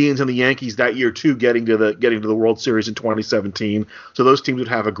 the Indians and the Yankees that year too, getting to the World Series in 2017. So those teams would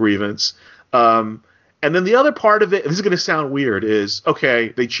have a grievance. And then the other part of it, this is going to sound weird, is okay,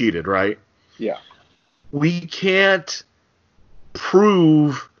 they cheated, right? Yeah. We can't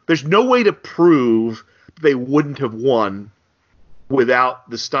prove. There's no way to prove they wouldn't have won without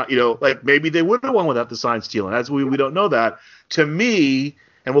the like maybe they would have won without the sign stealing. As we don't know that. To me,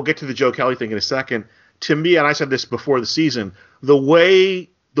 and we'll get to the Joe Kelly thing in a second. To me, and I said this before the season, the way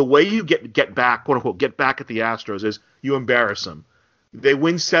you get back, quote unquote, get back at the Astros is you embarrass them. They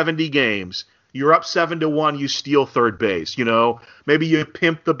win 70 games. You're up 7-1. You steal third base. Maybe you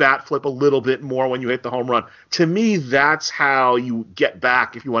pimp the bat flip a little bit more when you hit the home run. To me, that's how you get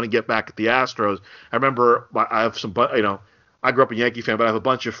back if you want to get back at the Astros. I remember I have some, I grew up a Yankee fan, but I have a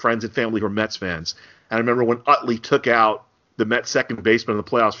bunch of friends and family who are Mets fans. And I remember when Utley took out the Mets second baseman in the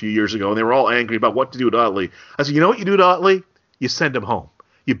playoffs a few years ago, and they were all angry about what to do to Utley. I said, you know what you do to Utley? You send him home.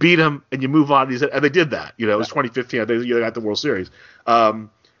 You beat him, and you move on. And they did that. It was 2015. They got the World Series.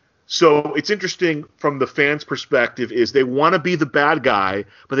 So it's interesting from the fans' perspective is they want to be the bad guy,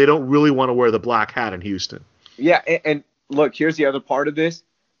 but they don't really want to wear the black hat in Houston. Yeah, and look, here's the other part of this.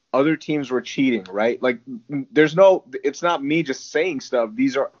 Other teams were cheating, right? Like, it's not me just saying stuff.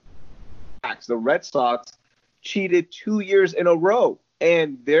 These are facts. The Red Sox cheated 2 years in a row,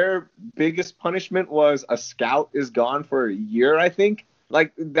 and their biggest punishment was a scout is gone for a year, I think.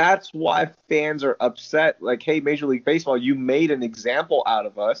 Like, that's why fans are upset. Like, hey, Major League Baseball, you made an example out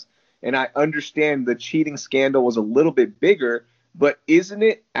of us. And I understand the cheating scandal was a little bit bigger, but isn't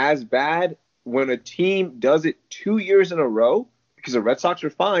it as bad when a team does it 2 years in a row? Because the Red Sox were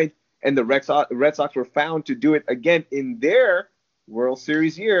fined, and the Red Sox were found to do it again in their World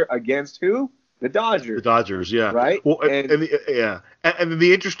Series year against who? The Dodgers. The Dodgers, yeah. Right? Well, and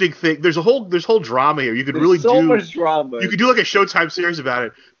the interesting thing, there's whole drama here. You could really so much drama. You could do like a Showtime series about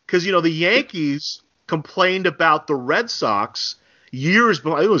it because the Yankees complained about the Red Sox years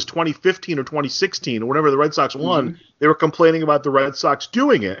before. I think it was 2015 or 2016 or whenever the Red Sox won. Mm-hmm. They were complaining about the Red Sox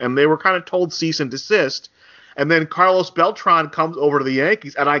doing it, and they were kind of told cease and desist. And then Carlos Beltran comes over to the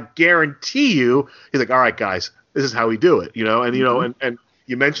Yankees, and I guarantee you, he's like, "All right, guys, this is how we do it," and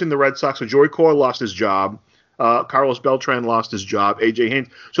you mentioned the Red Sox. So Joey Cora lost his job. Carlos Beltran lost his job. A.J. Hinch.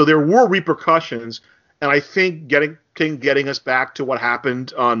 So there were repercussions. And I think getting us back to what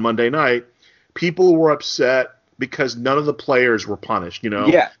happened on Monday night, people were upset because none of the players were punished.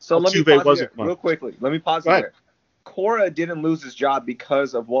 Yeah. So let me pause here real quickly. Let me pause here. Cora didn't lose his job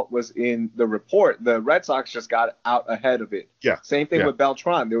because of what was in the report. The Red Sox just got out ahead of it. Yeah. Same thing with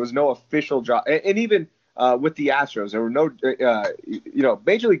Beltran. There was no official job. And even with the Astros, there were no,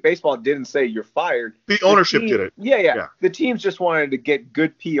 Major League Baseball didn't say you're fired. The ownership did it. Yeah. The teams just wanted to get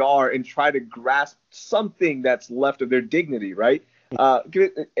good PR and try to grasp something that's left of their dignity, right?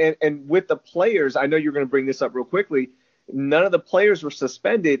 And with the players, I know you're going to bring this up real quickly. None of the players were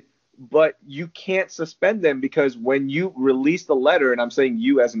suspended, but you can't suspend them because when you release the letter, and I'm saying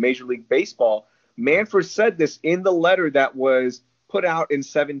you as Major League Baseball, Manfred said this in the letter that was put out in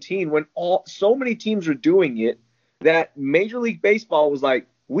 17 when so many teams are doing it that Major League Baseball was like,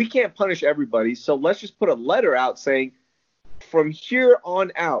 we can't punish everybody, so let's just put a letter out saying from here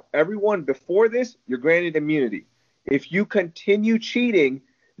on out, everyone before this, you're granted immunity. If you continue cheating,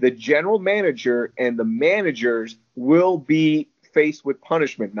 the general manager and the managers will be faced with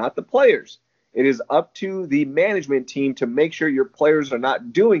punishment, not the players. It is up to the management team to make sure your players are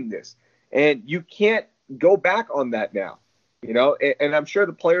not doing this. And you can't go back on that now. And I'm sure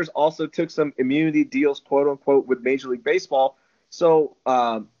the players also took some immunity deals, quote unquote, with Major League Baseball. So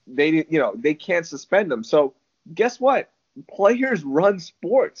they can't suspend them. So guess what? Players run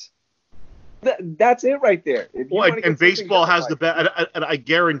sports. That's it right there. And baseball has the best. And I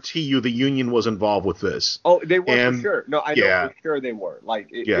guarantee you the union was involved with this. Oh, they were for sure. No, I know for sure they were. Like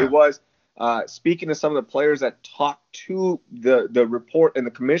it was. Speaking to some of the players that talked to the report and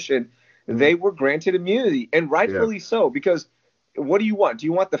the commission, they were granted immunity, and rightfully so, because what do you want? Do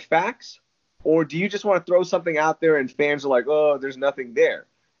you want the facts, or do you just want to throw something out there and fans are like, oh, there's nothing there?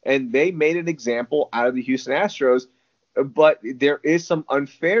 And they made an example out of the Houston Astros, but there is some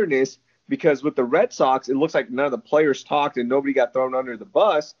unfairness because with the Red Sox, it looks like none of the players talked and nobody got thrown under the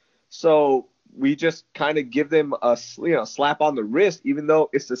bus. So we just kind of give them a slap on the wrist, even though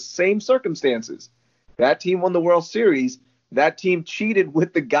it's the same circumstances. That team won the World Series. That team cheated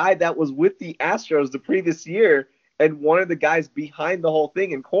with the guy that was with the Astros the previous year and one of the guys behind the whole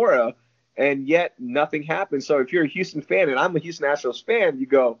thing in Cora, and yet nothing happened. So if you're a Houston fan and I'm a Houston Astros fan, you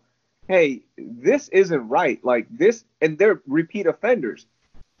go, hey, this isn't right. Like this, and they're repeat offenders,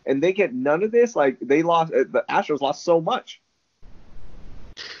 and they get none of this. Like the Astros lost so much.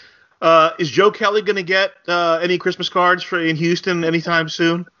 Is Joe Kelly going to get any Christmas cards in Houston anytime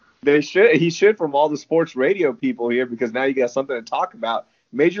soon? They should. He should, from all the sports radio people here, because now you got something to talk about.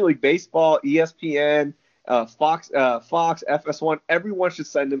 Major League Baseball, ESPN, Fox, FS1, everyone should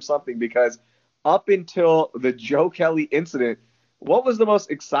send him something, because up until the Joe Kelly incident, what was the most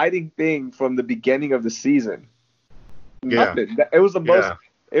exciting thing from the beginning of the season? Nothing. It was the most.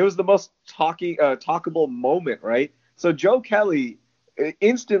 It was the most talkable moment, right? So Joe Kelly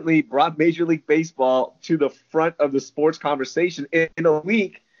instantly brought Major League Baseball to the front of the sports conversation in a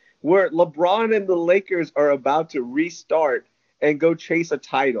week where LeBron and the Lakers are about to restart and go chase a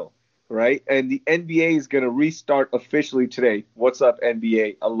title, right? And the NBA is going to restart officially today. What's up,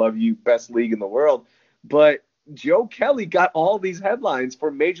 NBA? I love you. Best league in the world. But Joe Kelly got all these headlines for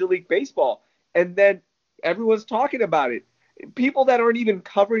Major League Baseball, and then everyone's talking about it. People that aren't even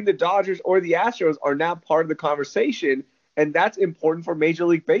covering the Dodgers or the Astros are now part of the conversation, and that's important for Major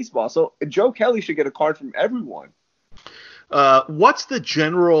League Baseball. So Joe Kelly should get a card from everyone. What's the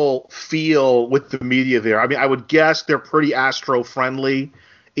general feel with the media there? I mean, I would guess they're pretty Astro friendly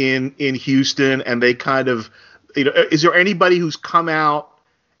in Houston, and they kind of, is there anybody who's come out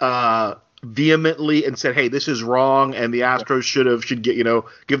vehemently and said, "Hey, this is wrong," and the Astros should get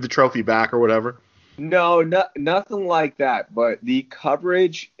give the trophy back or whatever? No, nothing like that. But the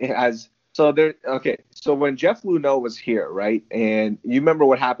coverage has So when Jeff Luhnow was here, right, and you remember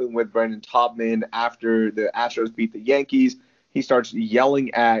what happened with Brendan Taubman after the Astros beat the Yankees, he starts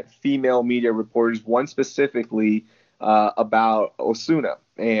yelling at female media reporters, one specifically about Osuna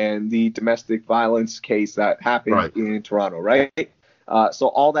and the domestic violence case that happened in Toronto, right? So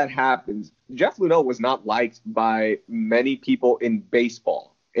all that happens. Jeff Luhnow was not liked by many people in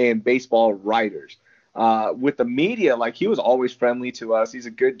baseball and baseball writers. With the media, like, he was always friendly to us. He's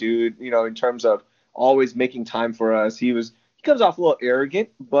a good dude, in terms of always making time for us. He comes off a little arrogant,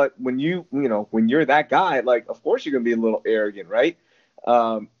 but when when you're that guy, like, of course you're going to be a little arrogant, right?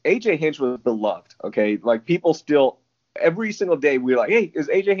 AJ Hinch was beloved, okay? Like, people still, every single day, we're like, hey, is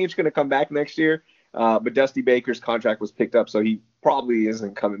AJ Hinch going to come back next year? But Dusty Baker's contract was picked up, so he probably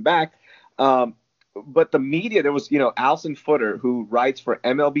isn't coming back. But the media, there was, Alison Footer, who writes for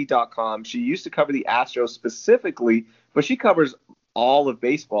MLB.com. She used to cover the Astros specifically, but she covers all of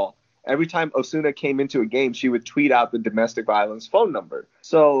baseball. Every time Osuna came into a game, she would tweet out the domestic violence phone number.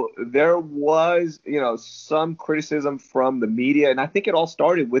 So there was, some criticism from the media, and I think it all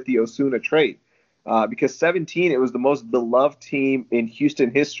started with the Osuna trade. Because 17, it was the most beloved team in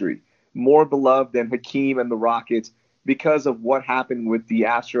Houston history, more beloved than Hakeem and the Rockets, because of what happened with the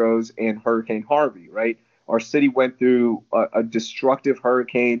Astros and Hurricane Harvey, right? Our city went through a destructive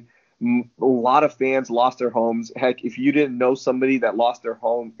hurricane. A lot of fans lost their homes. Heck, if you didn't know somebody that lost their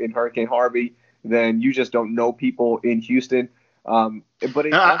home in Hurricane Harvey, then you just don't know people in Houston.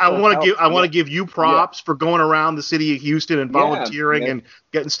 But I want to give you props for going around the city of Houston and volunteering and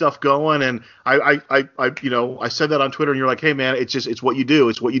getting stuff going. And I said that on Twitter, and you're like, hey man, it's what you do.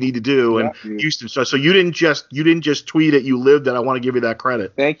 It's what you need to do. And Houston. So you didn't just tweet it. You lived it. I want to give you that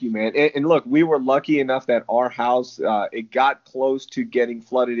credit. Thank you, man. And look, we were lucky enough that our house, it got close to getting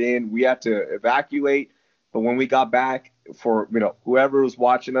flooded in. We had to evacuate. But when we got back, for whoever was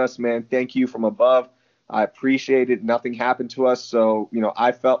watching us, man, thank you from above. I appreciate it. Nothing happened to us. So,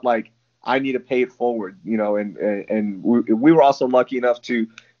 I felt like I need to pay it forward, and we were also lucky enough to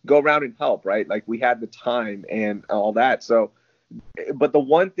go around and help, right? Like, we had the time and all that. So, but the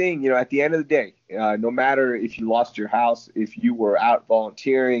one thing, at the end of the day, no matter if you lost your house, if you were out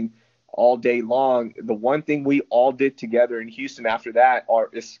volunteering all day long, the one thing we all did together in Houston after that, our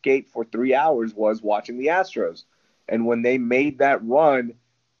escape for 3 hours, was watching the Astros. And when they made that run,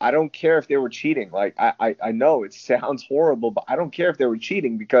 I don't care if they were cheating. Like, I know it sounds horrible, but I don't care if they were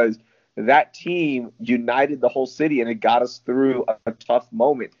cheating, because that team united the whole city and it got us through a tough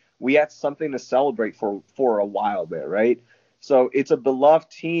moment. We had something to celebrate for a while there, right? So it's a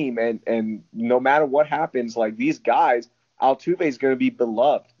beloved team, and no matter what happens, like, these guys, Altuve is going to be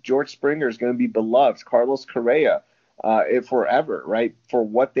beloved. George Springer is going to be beloved. Carlos Correa, forever, right? For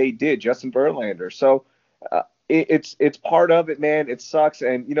what they did. Justin Verlander. So, it's part of it, man. It sucks.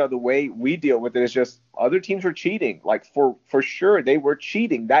 And, the way we deal with it is just other teams were cheating. Like, for sure, they were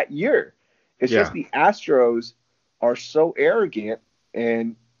cheating that year. It's just the Astros are so arrogant,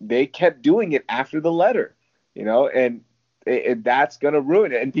 and they kept doing it after the letter, and that's going to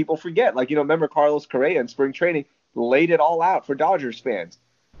ruin it. And people forget, remember Carlos Correa in spring training laid it all out for Dodgers fans.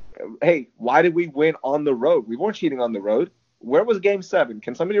 Hey, why did we win on the road? We weren't cheating on the road. Where was Game 7?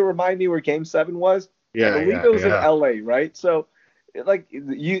 Can somebody remind me where Game 7 was? I believe it was in LA, right? So,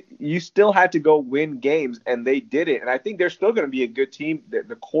 you still had to go win games, and they did it. And I think they're still going to be a good team.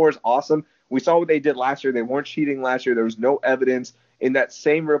 The core is awesome. We saw what they did last year. They weren't cheating last year. There was no evidence in that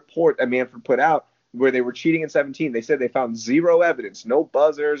same report that Manfred put out where they were cheating in 17. They said they found zero evidence, no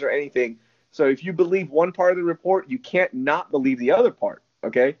buzzers or anything. So if you believe one part of the report, you can't not believe the other part.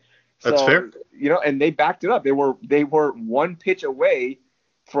 Okay, that's fair. And they backed it up. They were one pitch away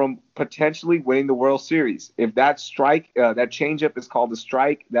from potentially winning the World Series. If that that changeup is called a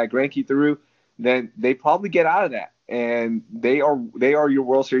strike that Greinke threw, then they probably get out of that, and they are your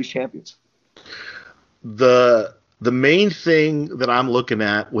World Series champions. The main thing that I'm looking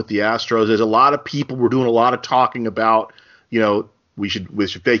at with the Astros is a lot of people were doing a lot of talking about, we should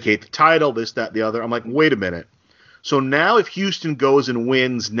vacate the title, this, that, the other. I'm like, wait a minute. So now if Houston goes and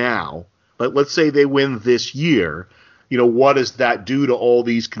wins now, let's say they win this year, what does that do to all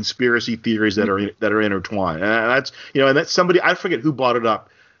these conspiracy theories that are intertwined? And that's somebody, I forget who brought it up.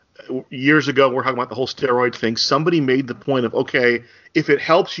 Years ago, we're talking about the whole steroid thing. Somebody made the point of, okay, if it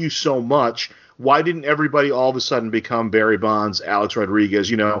helps you so much, why didn't everybody all of a sudden become Barry Bonds, Alex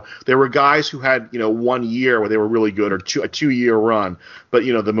Rodriguez? There were guys who had, 1 year where they were really good, or a 2-year run. But,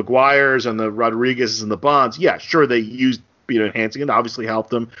 the McGuires and the Rodriguezes and the Bonds, yeah, sure, they used enhancing, and obviously helped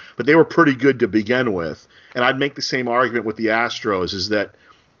them, but they were pretty good to begin with. And I'd make the same argument with the Astros, is that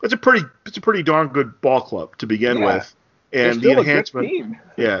it's a pretty darn good ball club to begin with. And the enhancement,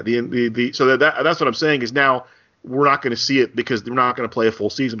 so that's what I'm saying is now we're not going to see it because they're not going to play a full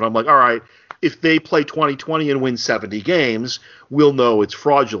season. But I'm like, all right, if they play 2020 and win 70 games, we'll know it's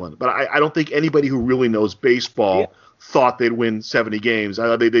fraudulent. But I don't think anybody who really knows baseball thought they'd win 70 games.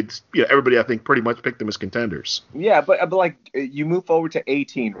 Everybody, I think, pretty much picked them as contenders. Yeah, but you move forward to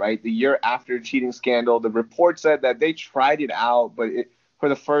 18, right? The year after the cheating scandal, the report said that they tried it out, but for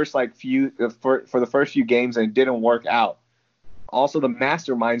the first few games, and it didn't work out. Also, the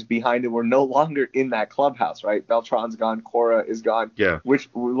masterminds behind it were no longer in that clubhouse, right? Beltran's gone, Cora is gone. Yeah. Which,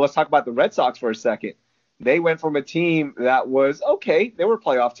 let's talk about the Red Sox for a second. They went from a team that was okay, they were a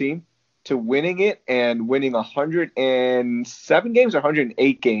playoff team, to winning it and winning 107 games or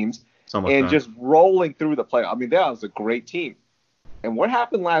 108 games, and just rolling through the playoff. I mean, that was a great team. And what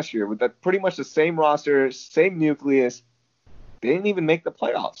happened last year with that pretty much the same roster, same nucleus? They didn't even make the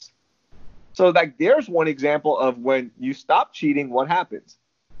playoffs. So there's one example of when you stop cheating, what happens?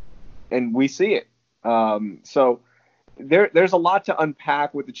 And we see it. So there's a lot to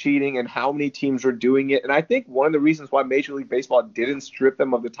unpack with the cheating and how many teams are doing it. And I think one of the reasons why Major League Baseball didn't strip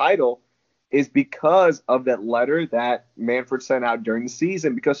them of the title is because of that letter that Manfred sent out during the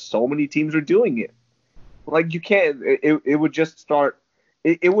season, because so many teams are doing it. You can't, it would just start,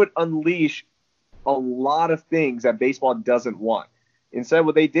 it would unleash a lot of things that baseball doesn't want. Instead,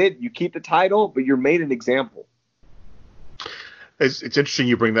 what they did, you keep the title, but you're made an example. It's interesting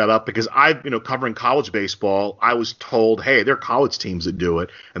you bring that up, because covering college baseball, I was told, hey, there are college teams that do it,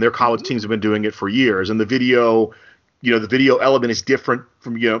 and their college teams have been doing it for years. And the video element is different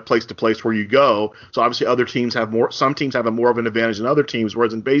from, place to place where you go. So obviously other teams have more, some teams have more of an advantage than other teams,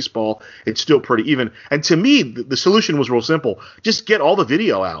 whereas in baseball, it's still pretty even. And to me, the solution was real simple. Just get all the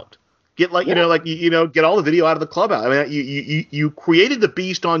video out. Get get all the video out of the clubhouse. I mean, you created the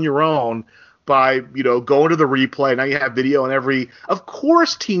beast on your own by going to the replay. Now you have video on every. Of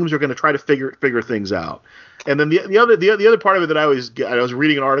course, teams are going to try to figure things out. And then the other part of it that I was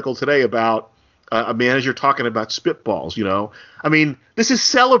reading an article today about a manager talking about spitballs. I mean, this is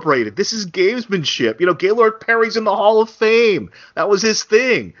celebrated. This is gamesmanship. Gaylord Perry's in the Hall of Fame. That was his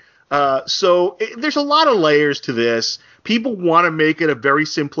thing. So there's a lot of layers to this. People want to make it a very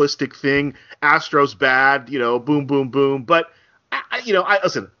simplistic thing. Astros bad, boom, boom, boom. But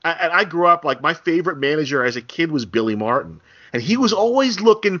I grew up, my favorite manager as a kid was Billy Martin. And he was always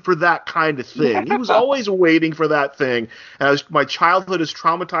looking for that kind of thing. He was always waiting for that thing. And my childhood is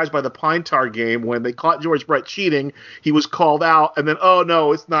traumatized by the Pine Tar game when they caught George Brett cheating. He was called out, and then, oh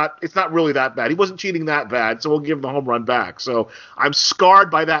no, it's not really that bad. He wasn't cheating that bad, so we'll give him the home run back. So I'm scarred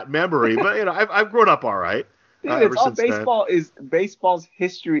by that memory. But I've grown up all right. It's all baseball's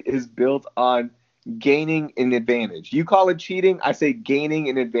history is built on gaining an advantage. You call it cheating, I say gaining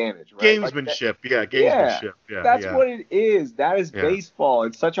an advantage. Right? Gamesmanship, gamesmanship. That's what it is. That is baseball.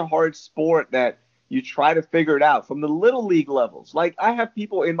 It's such a hard sport that You try to figure it out from the little league levels. Like, I have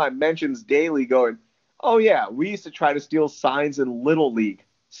people in my mentions daily going, oh, yeah, we used to try to steal signs in little league.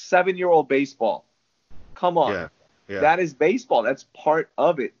 7-year-old baseball. Come on. Yeah. Yeah. That is baseball. That's part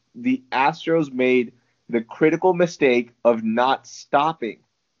of it. The Astros made the critical mistake of not stopping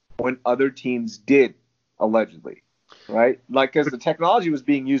when other teams did, allegedly. Right? Like, because the technology was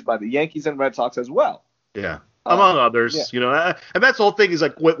being used by the Yankees and Red Sox as well. Yeah. Among others, yeah. you know, and that's the whole thing is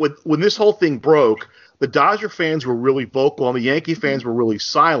like when this whole thing broke, the Dodger fans were really vocal and the Yankee fans were really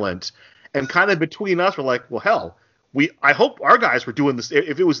silent, and kind of between us we're like, well, hell, I hope our guys were doing this.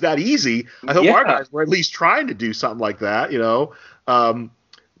 If it was that easy, I hope our guys were at least trying to do something like that, you know.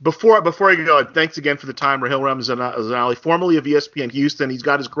 Before I go, thanks again for the time, Rahil Ramzanali, formerly of ESPN Houston. He's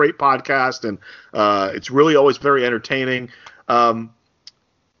got his great podcast, and it's really always very entertaining.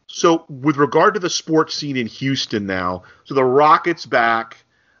 So with regard to the sports scene in Houston now, so the Rockets back,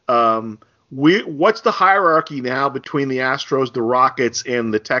 what's the hierarchy now between the Astros, the Rockets,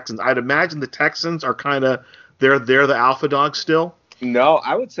 and the Texans? I'd imagine the Texans are kind of they're the alpha dog still. No,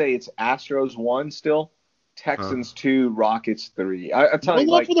 I would say it's Astros 1 still, Texans 2, Rockets 3. I'm telling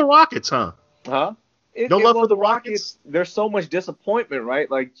you, love for the Rockets, huh? Huh? No love for the Rockets. There's so much disappointment, right?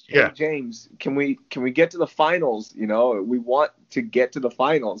 Like, yeah. Hey, James, can we get to the finals? You know, we want to get to the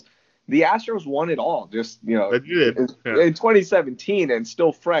finals. The Astros won it all, just, you know, in 2017, and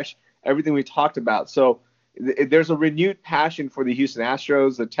still fresh, everything we talked about. So there's a renewed passion for the Houston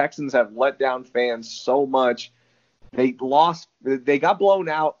Astros. The Texans have let down fans so much. They got blown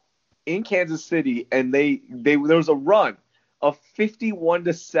out in Kansas City, and there was a run. A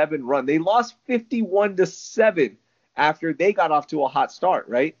 51-7 run. They lost 51-7 after they got off to a hot start,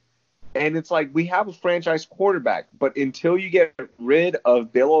 right? And it's like, we have a franchise quarterback, but until you get rid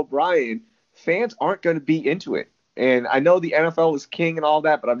of Bill O'Brien, fans aren't going to be into it. And I know the NFL is king and all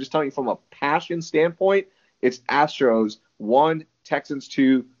that, but I'm just telling you from a passion standpoint, it's Astros 1, Texans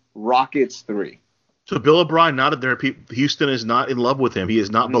 2, Rockets 3. So Bill O'Brien not there. Houston is not in love with him. He is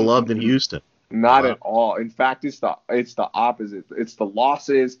not beloved in Houston. Not at all. In fact, it's the opposite. It's the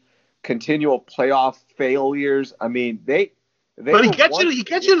losses, continual playoff failures. I mean, but he gets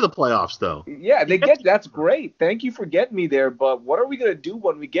you to the playoffs, though. Yeah, that's great. Thank you for getting me there. But what are we going to do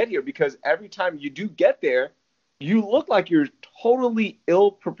when we get here? Because every time you do get there, you look like you're totally ill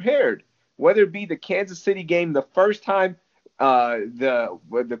prepared. Whether it be the Kansas City game the first time,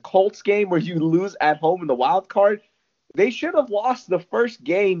 the Colts game where you lose at home in the wild card. They should have lost the first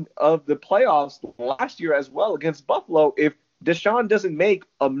game of the playoffs last year as well against Buffalo if Deshaun doesn't make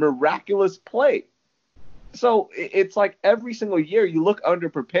a miraculous play. So it's like every single year you look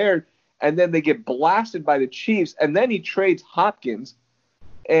underprepared, and then they get blasted by the Chiefs, and then he trades Hopkins,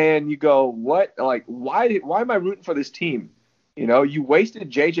 and you go, what? Like, why am I rooting for this team? You know, you wasted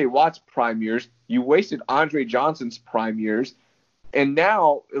J.J. Watt's prime years. You wasted Andre Johnson's prime years. And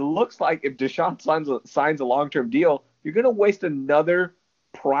now it looks like if Deshaun signs a long-term deal, you're going to waste another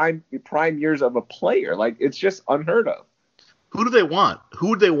prime years of a player. Like, it's just unheard of. Who do they want? Who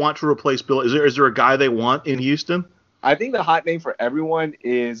would they want to replace Bill? Is there a guy they want in Houston? I think the hot name for everyone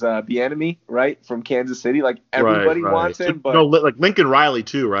is Bieniemy, right, from Kansas City. Like, everybody wants him. But no, like Lincoln Riley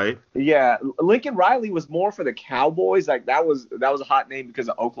too, right? Yeah, Lincoln Riley was more for the Cowboys. Like, that was a hot name because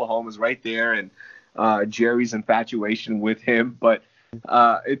of Oklahoma's right there and Jerry's infatuation with him. But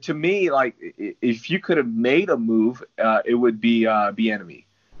to me, like, if you could have made a move, it would be Bieniemy.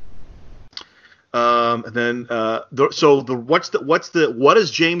 And then, what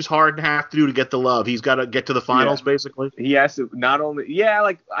does James Harden have to do to get the love? He's got to get to the finals, basically. He has to not only,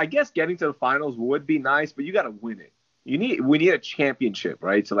 like, I guess getting to the finals would be nice, but you got to win it. We need a championship,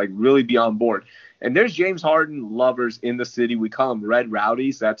 right? To like really be on board. And there's James Harden lovers in the city. We call them Red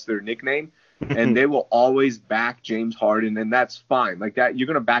Rowdies. That's their nickname. And they will always back James Harden, and that's fine. Like that, you're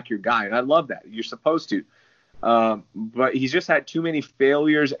going to back your guy, and I love that. You're supposed to. But he's just had too many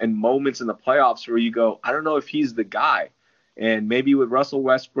failures and moments in the playoffs where you go, I don't know if he's the guy. And maybe with Russell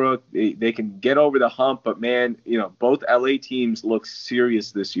Westbrook, they can get over the hump. But, man, you know, both LA teams look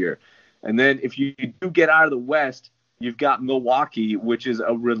serious this year. And then if you do get out of the West, you've got Milwaukee, which is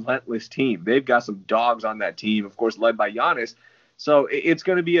a relentless team. They've got some dogs on that team, of course, led by Giannis. So it's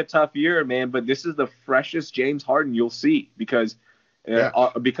going to be a tough year, man. But this is the freshest James Harden you'll see because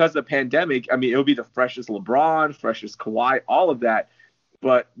of the pandemic. I mean, it'll be the freshest LeBron, freshest Kawhi, all of that.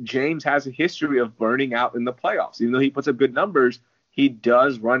 But James has a history of burning out in the playoffs. Even though he puts up good numbers, he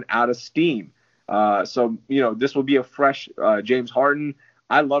does run out of steam. So, you know, this will be a fresh James Harden.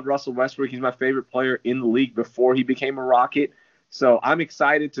 I love Russell Westbrook. He's my favorite player in the league before he became a Rocket. So I'm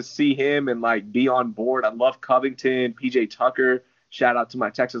excited to see him and, like, be on board. I love Covington, PJ Tucker. Shout out to my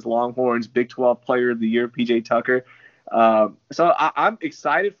Texas Longhorns, Big 12 Player of the Year, PJ Tucker. So I'm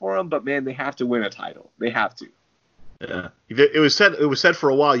excited for them, but man, they have to win a title. They have to. Yeah, it was said for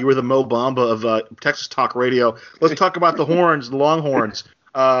a while you were the Mo Bamba of Texas Talk Radio. Let's talk about the Horns, the Longhorns.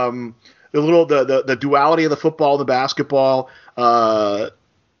 The duality of the football and the basketball.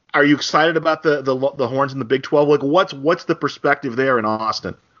 Are you excited about the Horns in the Big 12? Like, what's the perspective there in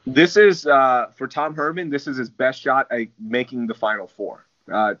Austin? This is for Tom Herman. This is his best shot at making the Final Four.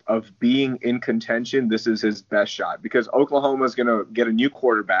 Of being in contention, this is his best shot because Oklahoma is going to get a new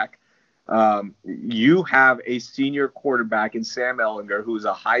quarterback. You have a senior quarterback in Sam Ehlinger, who is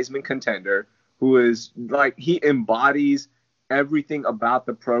a Heisman contender, who is like he embodies everything about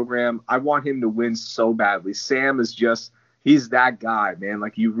the program. I want him to win so badly. Sam is he's that guy, man.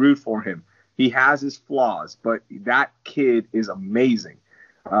 Like you root for him. He has his flaws, but that kid is amazing.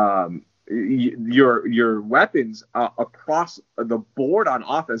 Your weapons across the board on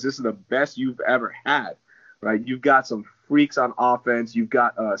offense, this is the best you've ever had, right? You've got some freaks on offense. You've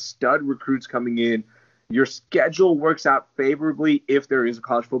got stud recruits coming in. Your schedule works out favorably if there is a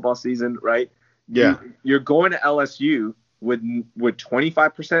college football season, right? Yeah. You're going to LSU with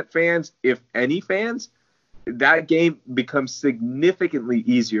 25% fans, if any fans. That game becomes significantly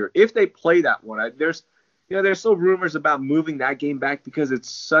easier if they play that one. There's still rumors about moving that game back because it's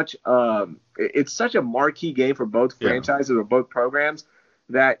such a marquee game for both franchises or both programs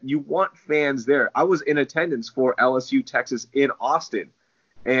that you want fans there. I was in attendance for LSU Texas in Austin,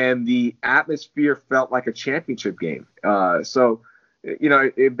 and the atmosphere felt like a championship game. So,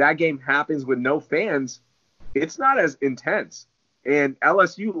 if that game happens with no fans, it's not as intense. And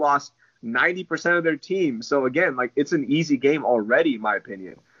LSU lost 90% of their team. So again, like it's an easy game already, in my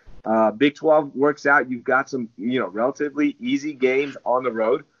opinion. Big 12 works out. You've got some, relatively easy games on the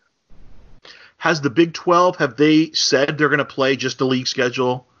road. Has the Big 12, have they said they're going to play just a league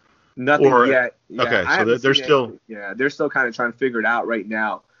schedule? Nothing yet. Yeah, okay, so they're still... they're still kind of trying to figure it out right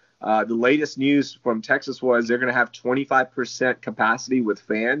now. The latest news from Texas was they're going to have 25% capacity with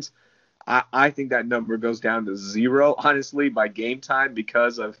fans. I think that number goes down to 0, honestly, by game time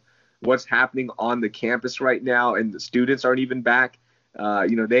because of what's happening on the campus right now, and the students aren't even back.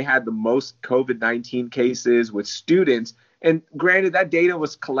 They had the most COVID-19 cases with students, and granted, that data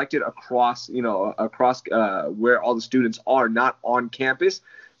was collected across where all the students are, not on campus.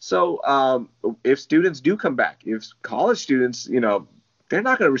 So if students do come back, if college students, they're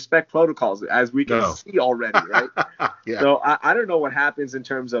not going to respect protocols, as we can see already, right? Yeah. So I don't know what happens in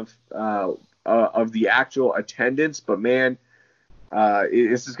terms of the actual attendance, but man,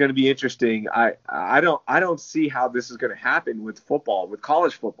 this is going to be interesting. I don't see how this is going to happen with football, with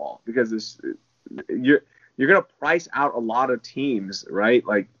college football, because you're going to price out a lot of teams, right?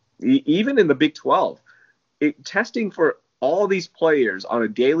 Like even in the Big 12, testing for all these players on a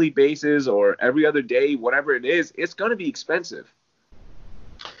daily basis or every other day, whatever it is, it's going to be expensive.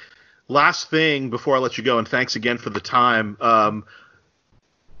 Last thing before I let you go, and thanks again for the time.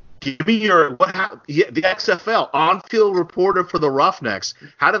 Give me the XFL on-field reporter for the Roughnecks.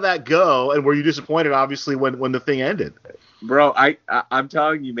 How did that go? And were you disappointed, obviously, when the thing ended? Bro, I'm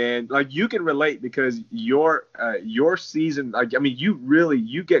telling you, man, like you can relate because your season,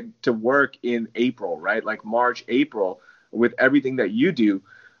 you get to work in April, right? Like March, April, with everything that you do.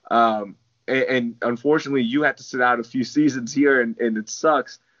 And unfortunately, you had to sit out a few seasons here, and it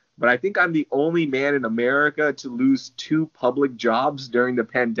sucks. But I think I'm the only man in America to lose 2 public jobs during the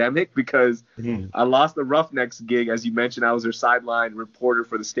pandemic because I lost the Roughnecks gig. As you mentioned, I was their sideline reporter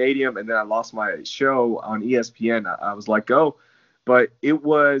for the stadium, and then I lost my show on ESPN. I was let go. But it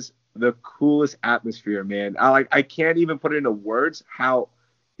was the coolest atmosphere, man. I can't even put it into words how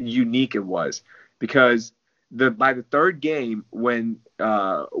unique it was because by the third game when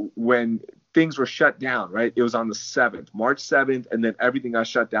things were shut down, right? It was on the 7th, March 7th, and then everything got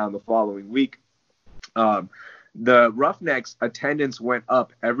shut down the following week. The Roughnecks attendance went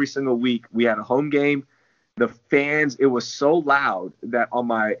up every single week. We had a home game. The fans, it was so loud that on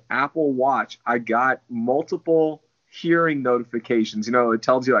my Apple Watch, I got multiple hearing notifications. It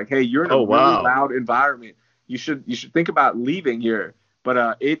tells you like, hey, you're in a really loud environment. You should think about leaving here.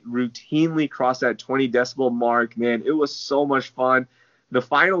 But it routinely crossed that 20 decibel mark, man. It was so much fun. The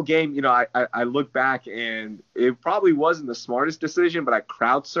final game, I look back and it probably wasn't the smartest decision, but I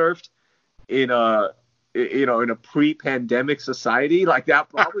crowd surfed in a pre-pandemic society. Like that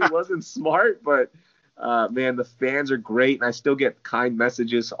probably wasn't smart, but man, the fans are great, and I still get kind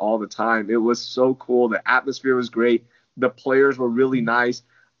messages all the time. It was so cool. The atmosphere was great. The players were really nice.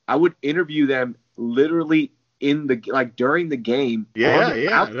 I would interview them literally during the game. Yeah,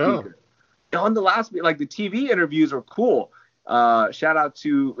 I know. On the last, like the TV interviews were cool. Shout out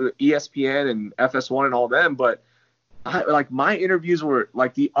to ESPN and FS1 and all them, but my interviews were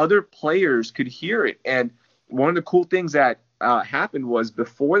like the other players could hear it. And one of the cool things that happened was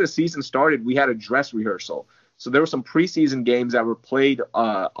before the season started, we had a dress rehearsal. So there were some preseason games that were played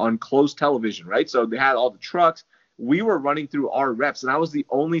on closed television, right? So they had all the trucks. We were running through our reps, and I was the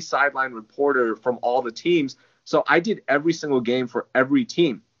only sideline reporter from all the teams. So I did every single game for every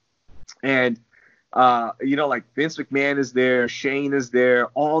team. And, like Vince McMahon is there, Shane is there,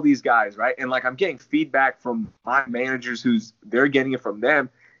 all these guys, right? And like I'm getting feedback from my managers they're getting it from them.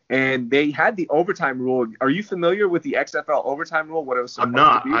 And they had the overtime rule. Are you familiar with the XFL overtime rule? What it was supposed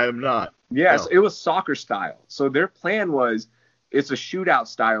to be? I am not. Yes, No. It was soccer style. So their plan was it's a shootout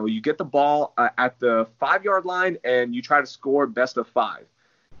style. You get the ball at the 5-yard line and you try to score best of 5.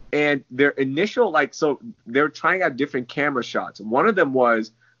 And their initial, they're trying out different camera shots. One of them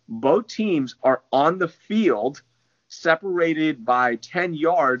was both teams are on the field separated by 10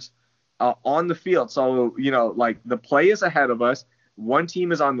 yards on the field. So, the play is ahead of us. One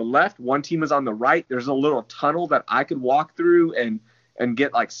team is on the left, one team is on the right. There's a little tunnel that I could walk through and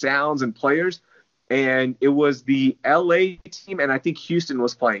get like sounds and players. And it was the LA team, and I think Houston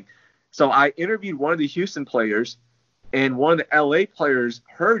was playing. So I interviewed one of the Houston players, and one of the LA players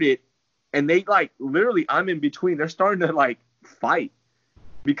heard it, and they literally, I'm in between. They're starting to fight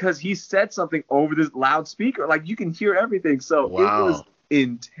because he said something over this loudspeaker. You can hear everything. So Wow. It was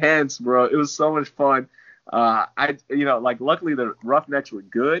intense, bro. It was so much fun. Luckily the Roughnecks were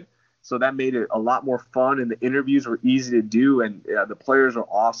good, so that made it a lot more fun, and the interviews were easy to do, and the players are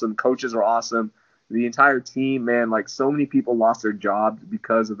awesome, coaches are awesome, the entire team, man. So many people lost their jobs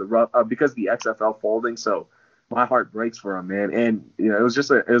because of the XFL folding. So my heart breaks for them, man. And it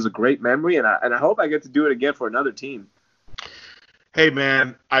was a great memory, and I hope I get to do it again for another team. Hey,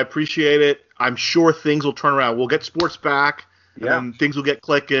 man, I appreciate it. I'm sure things will turn around. We'll get sports back. Yeah. And things will get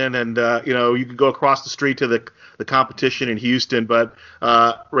clicking, and you can go across the street to the competition in Houston. But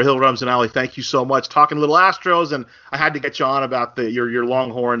Rahil Ramzanali, thank you so much. Talking a little Astros, and I had to get you on about your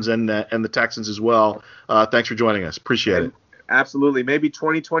Longhorns and the Texans as well. Thanks for joining us. Appreciate it. Absolutely. Maybe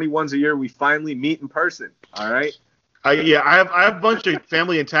 2021's a year we finally meet in person. All right. I have a bunch of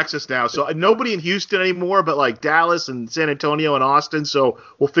family in Texas now, so nobody in Houston anymore, but Dallas and San Antonio and Austin. So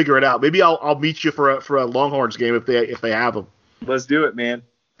we'll figure it out. Maybe I'll meet you for a Longhorns game if they have them. Let's do it, man.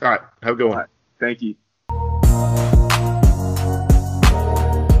 All right. Have a good one. All right. Thank you.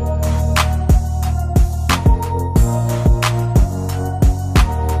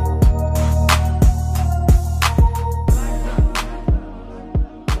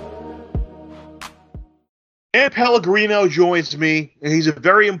 Dan Pellegrino joins me, and he's a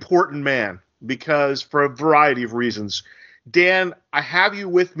very important man because for a variety of reasons. Dan, I have you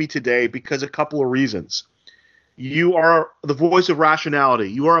with me today because a couple of reasons. You are the voice of rationality.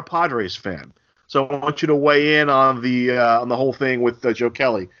 You are a Padres fan, so I want you to weigh in on the whole thing with Joe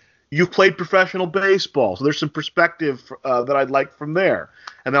Kelly. You've played professional baseball, so there's some perspective that I'd like from there.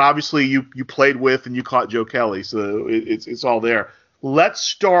 And then obviously you played with and you caught Joe Kelly, so it's all there. Let's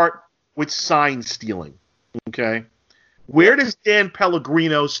start with sign stealing. Okay, where does Dan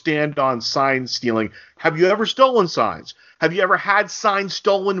Pellegrino stand on sign stealing? Have you ever stolen signs? Have you ever had signs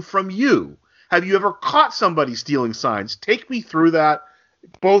stolen from you? Have you ever caught somebody stealing signs? Take me through that,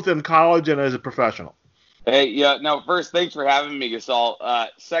 both in college and as a professional. Hey, yeah, no, first, thanks for having me, Gasol.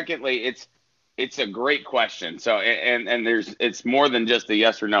 Secondly, it's a great question. So, and it's more than just a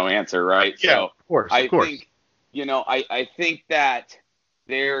yes or no answer, right? Yeah, so of course. I think, I think that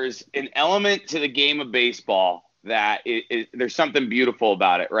there's an element to the game of baseball that there's something beautiful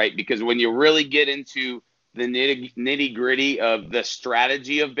about it, right? Because when you really get into the nitty gritty of the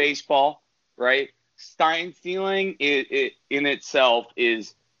strategy of baseball, right? Sign stealing in itself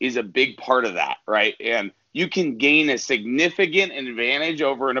is a big part of that, right? And you can gain a significant advantage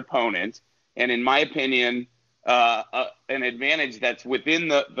over an opponent, and in my opinion, an advantage that's within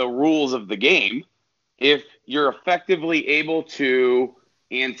the rules of the game if you're effectively able to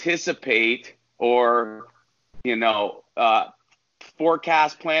anticipate or,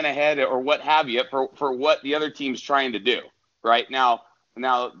 forecast, plan ahead, or what have you for what the other team's trying to do, right? Now,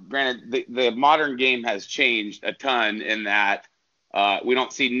 granted, the modern game has changed a ton in that we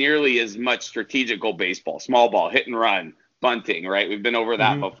don't see nearly as much strategical baseball, small ball, hit and run, bunting, right? We've been over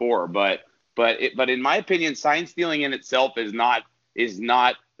that before, but in my opinion, sign stealing in itself is not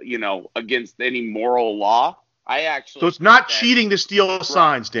against any moral law. So it's not cheating to steal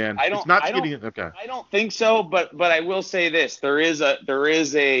signs, Dan. It's not cheating. Okay. I don't think so, but I will say this: there is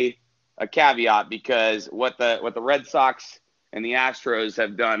a caveat, because what the Red Sox and the Astros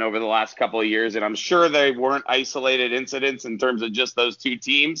have done over the last couple of years, and I'm sure they weren't isolated incidents in terms of just those two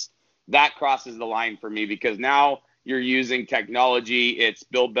teams, that crosses the line for me, because now you're using technology. It's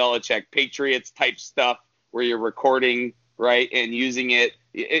Bill Belichick Patriots type stuff where you're recording, right, and using it.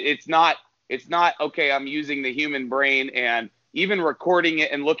 It's not okay, I'm using the human brain and even recording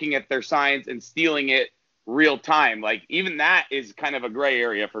it and looking at their signs and stealing it real time. Like, even that is kind of a gray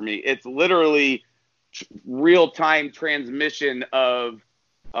area for me. It's literally real time transmission of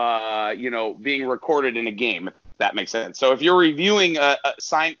being recorded in a game, if that makes sense. So if you're reviewing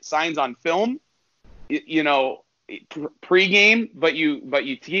signs on film, pre-game, but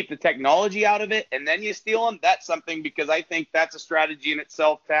you keep the technology out of it and then you steal them, that's something, because I think that's a strategy in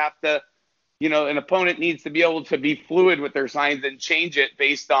itself to have to, an opponent needs to be able to be fluid with their signs and change it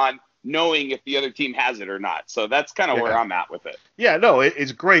based on knowing if the other team has it or not. So that's kind of where I'm at with it. Yeah, no,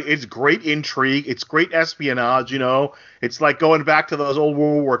 it's great. It's great intrigue. It's great espionage, It's like going back to those old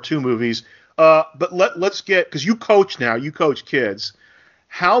World War II movies. But let's get, because you coach now, you coach kids.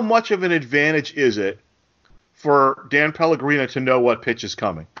 How much of an advantage is it for Dan Pellegrino to know what pitch is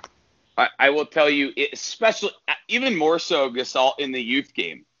coming? I will tell you, especially, even more so, Gasol, in the youth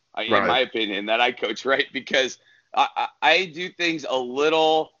game, in my opinion, that I coach, right? Because I do things a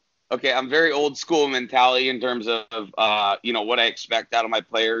little, I'm very old school mentality in terms of, what I expect out of my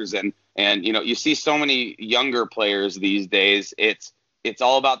players. And you see so many younger players these days. It's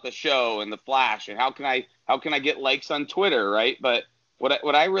all about the show and the flash and how can I get likes on Twitter, right? But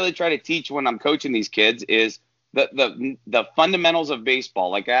what I really try to teach when I'm coaching these kids is the fundamentals of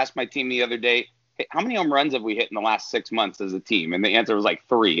baseball. Like, I asked my team the other day, hey, how many home runs have we hit in the last 6 months as a team? And the answer was like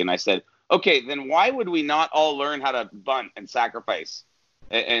 3. And I said, okay, then why would we not all learn how to bunt and sacrifice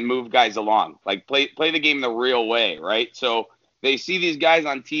and move guys along? Like, play the game the real way, right? So they see these guys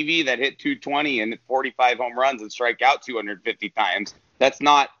on TV that hit 220 and 45 home runs and strike out 250 times. That's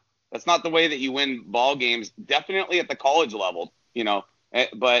not the way that you win ball games. Definitely at the college level,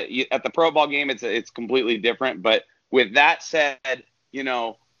 but at the pro ball game, it's completely different. But with that said,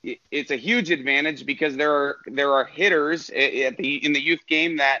 it's a huge advantage because there are hitters in the youth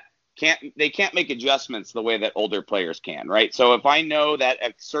game that can't make adjustments the way that older players can, right? So if I know that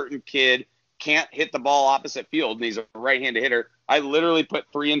a certain kid can't hit the ball opposite field and he's a right-handed hitter, I literally put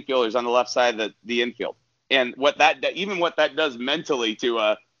 3 infielders on the left side of the infield. And what that does mentally to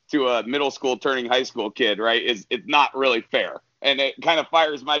a middle school turning high school kid, right, it's not really fair. And it kind of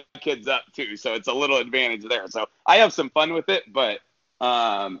fires my kids up too. So it's a little advantage there. So I have some fun with it, but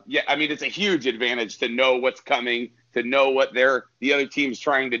it's a huge advantage to know what's coming, to know what the other team's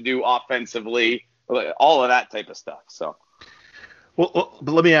trying to do offensively, all of that type of stuff. So. Well,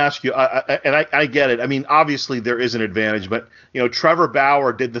 but let me ask you, I get it. I mean, obviously there is an advantage, but Trevor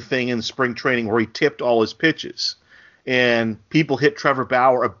Bauer did the thing in spring training where he tipped all his pitches, and people hit Trevor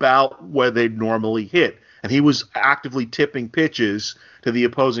Bauer about where they'd normally hit, and he was actively tipping pitches to the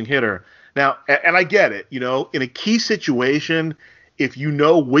opposing hitter. Now, and I get it, in a key situation, if you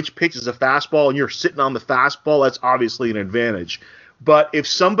know which pitch is a fastball and you're sitting on the fastball, that's obviously an advantage. But if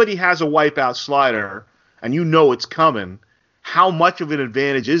somebody has a wipeout slider and it's coming, how much of an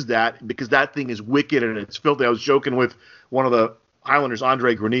advantage is that? Because that thing is wicked and it's filthy. I was joking with one of the Highlanders,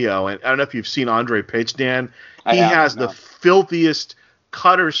 Andre Granillo, and I don't know if you've seen Andre pitch, Dan. He has the filthiest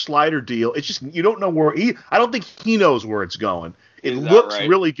cutter slider deal. It's just, you don't know where I don't think he knows where it's going. It looks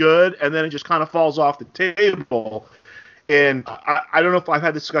really good, and then it just kind of falls off the table. And I don't know if I've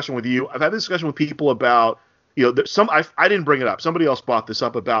had this discussion with you. I've had this discussion with people about, I didn't bring it up. Somebody else brought this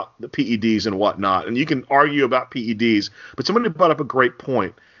up about the PEDs and whatnot. And you can argue about PEDs, but somebody brought up a great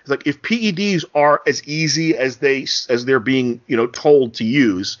point. It's like, if PEDs are as easy as they're being, told to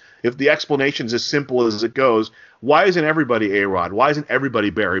use, if the explanation is as simple as it goes, why isn't everybody A-Rod? Why isn't everybody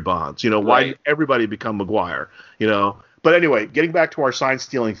Barry Bonds? Why didn't everybody become McGuire? But anyway, getting back to our sign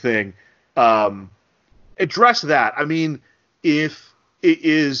stealing thing, address that. I mean, if it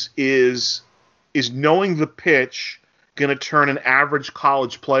is knowing the pitch going to turn an average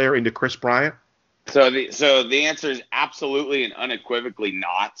college player into Chris Bryant? So the answer is absolutely and unequivocally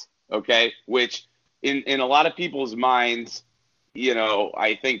not. Okay, which in a lot of people's minds,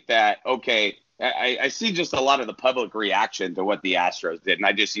 I think that I see just a lot of the public reaction to what the Astros did, and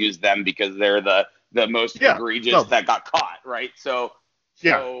I just use them because they're the most egregious that got caught, right? So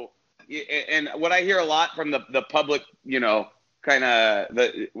and what I hear a lot from the public,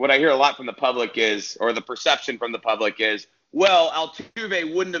 what I hear a lot from the public is, or the perception from the public is, well,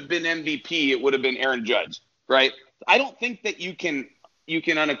 Altuve wouldn't have been MVP. It would have been Aaron Judge, right? I don't think that you can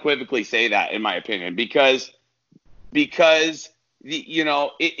unequivocally say that, in my opinion, because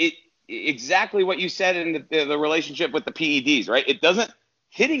exactly what you said in the relationship with the PEDs, right?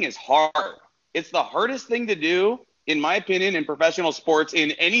 Hitting is hard. It's the hardest thing to do, in my opinion, in professional sports,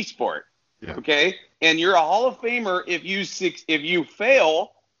 in any sport. Yeah. Okay. And you're a Hall of Famer if you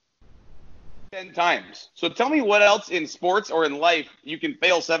fail 10 times. So tell me what else in sports or in life you can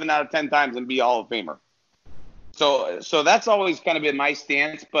fail 7 out of 10 times and be a Hall of Famer. So that's always kind of been my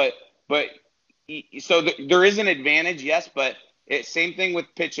stance, but there is an advantage, yes, but same thing with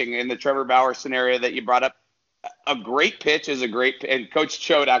pitching in the Trevor Bauer scenario that you brought up. A great pitch is a great, and Coach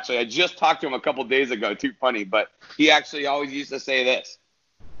Choate, actually, I just talked to him a couple days ago, too funny, but he actually always used to say this: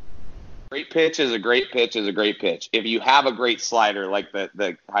 great pitch is a great pitch is a great pitch. If you have a great slider like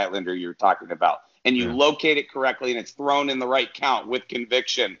the Highlander you're talking about, and you locate it correctly and it's thrown in the right count with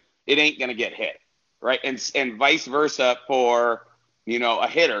conviction, it ain't going to get hit, right? And vice versa for, a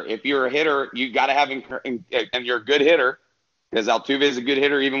hitter. If you're a hitter, you got to have, and you're a good hitter, because Altuve is a good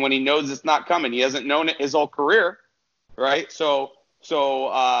hitter even when he knows it's not coming. He hasn't known it his whole career, right? So if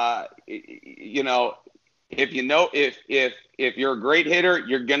you're a great hitter,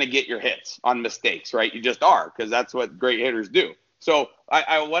 you're gonna get your hits on mistakes, right? You just are, because that's what great hitters do. So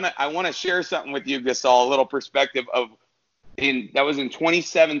I wanna share something with you, Gasol, a little perspective that was in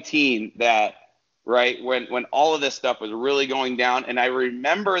 2017 that, right, when all of this stuff was really going down, and I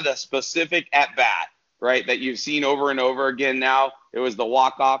remember the specific at bat, right, that you've seen over and over again now. It was the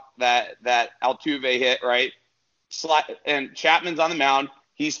walk-off that Altuve hit, right? And Chapman's on the mound.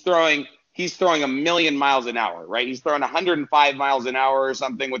 He's throwing a million miles an hour, right? He's throwing 105 miles an hour or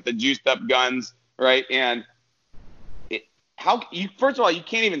something with the juiced-up guns, right? And first of all, you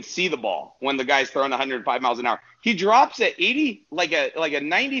can't even see the ball when the guy's throwing 105 miles an hour. He drops at 80, like a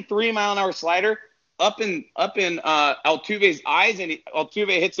 93 mile an hour slider up in Altuve's eyes, and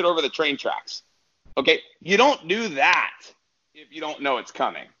Altuve hits it over the train tracks. Okay, you don't do that if you don't know it's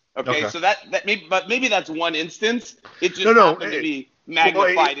coming. Okay. So maybe that's one instance. It just happened to be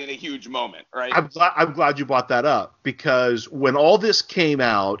magnified in a huge moment, right? I'm glad you brought that up, because when all this came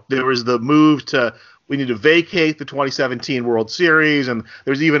out, there was the move we need to vacate the 2017 World Series, and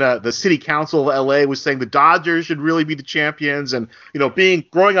there's even the city council of LA was saying the Dodgers should really be the champions. And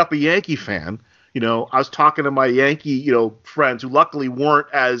growing up a Yankee fan, I was talking to my Yankee friends who luckily weren't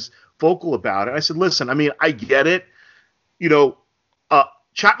as vocal about it. I said, listen, I get it.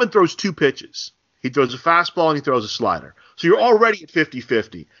 Chapman throws 2 pitches. He throws a fastball and he throws a slider. So you're already at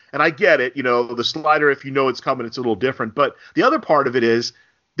 50-50. And I get it. The slider, if you know it's coming, it's a little different. But the other part of it is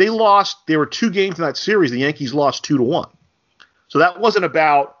there were 2 games in that series. The Yankees lost 2-1. So that wasn't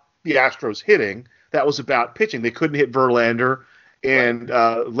about the Astros hitting. That was about pitching. They couldn't hit Verlander. And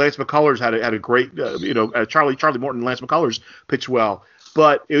Lance McCullers had a great, Charlie Morton and Lance McCullers pitched well.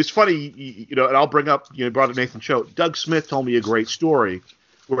 But it was funny, and I'll bring up, brought up Nathan Choate. Doug Smith told me a great story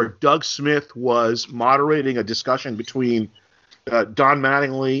where Doug Smith was moderating a discussion between Don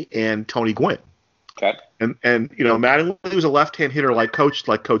Mattingly and Tony Gwynn. Okay. And Mattingly was a left-hand hitter like Coach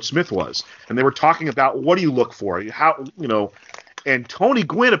Smith was. And they were talking about, what do you look for? And Tony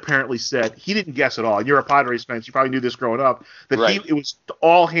Gwynn apparently said he didn't guess at all. And you're a Padres fan, so you probably knew this growing up, that it was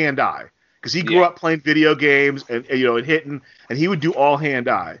all hand-eye. Because he grew up playing video games and hitting, and he would do all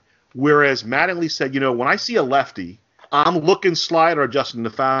hand-eye. Whereas Mattingly said, when I see a lefty, I'm looking slide or adjusting the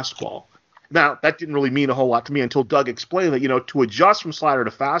fastball. Now, that didn't really mean a whole lot to me until Doug explained that, to adjust from slider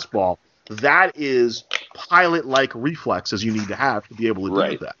to fastball, that is pilot-like reflexes you need to have to be able to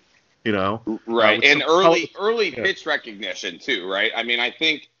do that. Right, and early pitch recognition too, right? I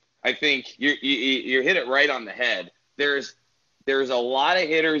think you hit it right on the head. There's a lot of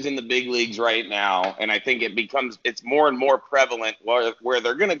hitters in the big leagues right now, and I think it's more and more prevalent where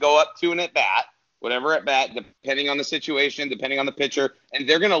they're going to go up to an at bat, whatever at bat, depending on the situation, depending on the pitcher, and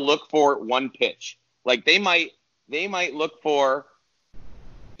they're going to look for one pitch. Like they might look for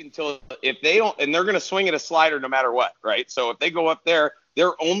until if they don't, and they're going to swing at a slider no matter what, right? So if they go up there,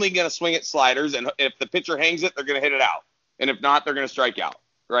 they're only going to swing at sliders, and if the pitcher hangs it, they're going to hit it out, and if not, they're going to strike out,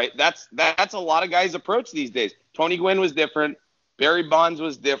 right? That's a lot of guys' approach these days. Tony Gwynn was different. Barry Bonds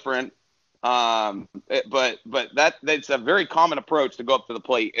was different. But that's a very common approach to go up to the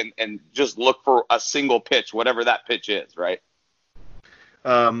plate and just look for a single pitch, whatever that pitch is, right?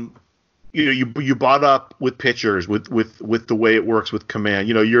 You brought up with pitchers with the way it works with command.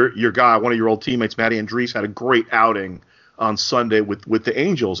 Your guy, one of your old teammates, Matty Andres, had a great outing on Sunday with the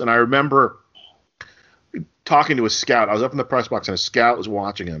Angels, and I remember talking to a scout. I was up in the press box, and a scout was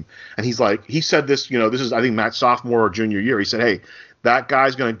watching him, and he said this. This is, I think, Matt's sophomore or junior year. He said, "Hey, that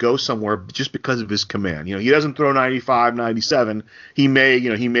guy's going to go somewhere just because of his command. He doesn't throw 95, 97. He may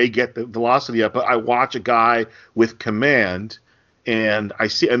get the velocity up, but I watch a guy with command, And I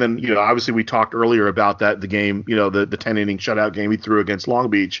see, and then, obviously we talked earlier about the game, the 10-inning shutout game he threw against Long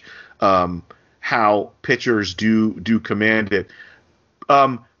Beach, how pitchers do command it.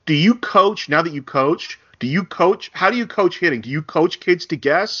 Do you coach, now that you coach, how do you coach hitting? Do you coach kids to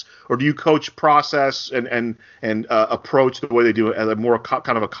guess, or do you coach process and approach the way they do it as a more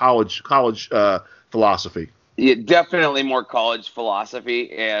kind of a college philosophy? Yeah, definitely more college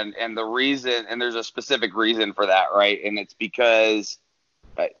philosophy, and the reason, and there's a specific reason for that, right? And it's because,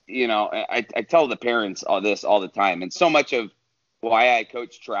 I tell the parents all this all the time, and so much of why I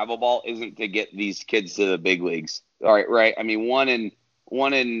coach travel ball isn't to get these kids to the big leagues. All right. I mean, one in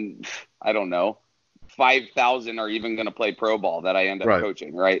I don't know, 5,000 are even going to play pro ball that I end up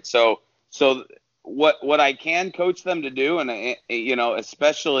coaching, right? So what I can coach them to do, and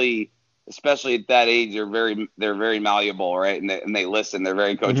especially at that age, they're very malleable, right? And they listen, they're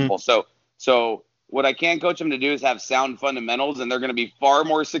very coachable. Mm-hmm. So what I can coach them to do is have sound fundamentals, and they're going to be far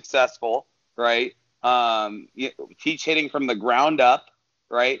more successful, right? Teach hitting from the ground up,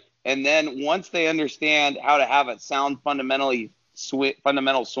 right? And then once they understand how to have a sound fundamental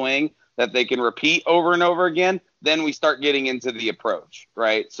swing that they can repeat over and over again, then we start getting into the approach,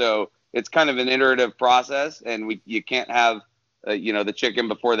 right? So it's kind of an iterative process, and you can't have the chicken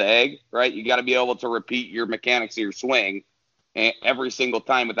before the egg, right? You got to be able to repeat your mechanics of your swing every single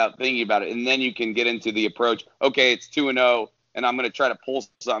time without thinking about it. And then you can get into the approach. Okay, it's 2-0, and I'm going to try to pull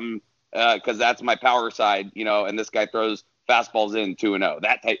something because that's my power side, and this guy throws fastballs in 2-0.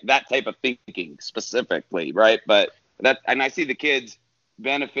 That type of thinking specifically, right? And I see the kids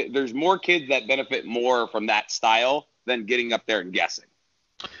benefit. There's more kids that benefit more from that style than getting up there and guessing.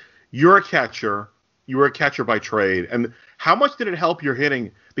 You're a catcher. You were a catcher by trade. And how much did it help your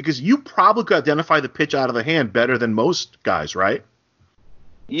hitting? Because you probably could identify the pitch out of the hand better than most guys, right?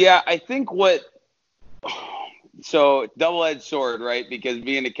 Yeah, I think so double-edged sword, right? Because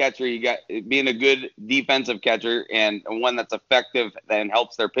being a catcher, being a good defensive catcher and one that's effective and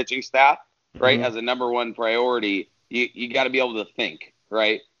helps their pitching staff, right, as a number one priority, you got to be able to think,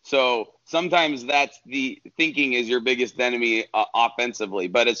 right? So sometimes that's the thinking is your biggest enemy offensively.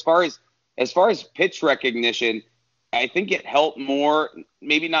 But as far as pitch recognition, I think it helped more,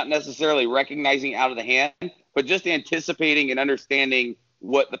 maybe not necessarily recognizing out of the hand, but just anticipating and understanding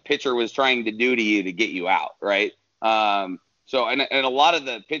what the pitcher was trying to do to you to get you out, right? So a lot of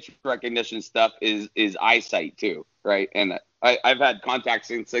the pitch recognition stuff is eyesight too, right? And I've had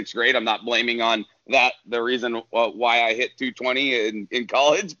contacts in sixth grade. I'm not blaming on that the reason why I hit 220 in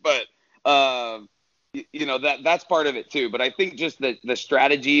college, but that's part of it too. But I think just the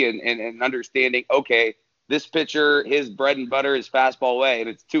strategy and understanding, okay, this pitcher, his bread and butter is fastball away, and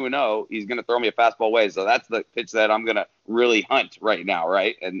it's 2-0. He's going to throw me a fastball away, so that's the pitch that I'm going to really hunt right now,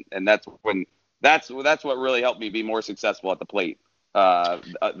 right? And that's what really helped me be more successful at the plate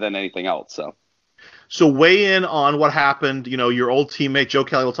than anything else. So weigh in on what happened. Your old teammate Joe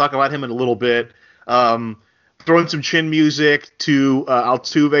Kelly. We'll talk about him in a little bit. Throwing some chin music to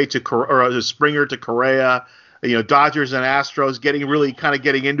Altuve to Springer to Correa. Dodgers and Astros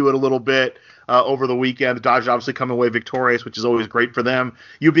getting into it a little bit over the weekend. The Dodgers obviously come away victorious, which is always great for them.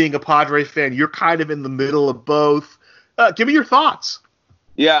 You being a Padres fan, you're kind of in the middle of both. Give me your thoughts.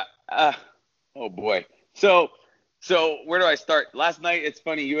 Yeah. Oh boy. So where do I start? Last night, it's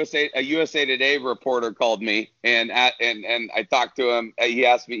funny. A USA Today reporter called me and I talked to him. He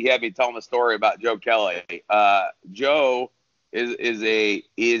had me tell him a story about Joe Kelly. Joe is a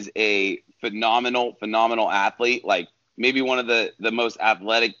phenomenal athlete. Like maybe one of the most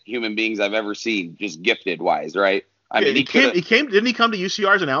athletic human beings I've ever seen, just gifted wise, right? I mean, didn't he come to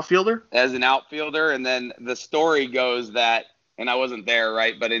UCR as an outfielder? As an outfielder, and then the story goes that, and I wasn't there,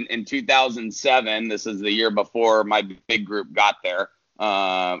 right? But in 2007, this is the year before my big group got there,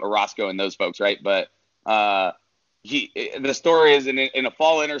 Orozco and those folks, right? But the story is in a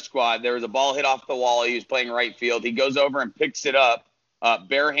fall inter squad, there was a ball hit off the wall. He was playing right field. He goes over and picks it up,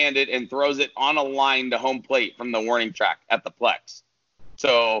 barehanded, and throws it on a line to home plate from the warning track at the Plex.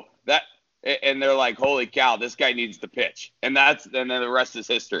 So and they're like, holy cow, this guy needs to pitch. And then the rest is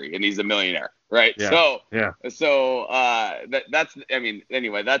history, and he's a millionaire, right? Yeah. So that's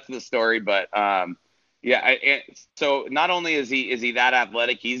the story. But so not only is he that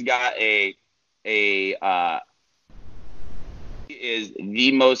athletic, he's got he is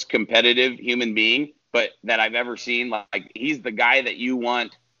the most competitive human being, but that I've ever seen. Like he's the guy that you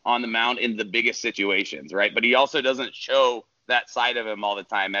want on the mound in the biggest situations, right? But he also doesn't show that side of him all the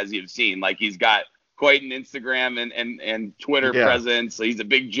time, as you've seen. Like he's got quite an Instagram and Twitter presence. So he's a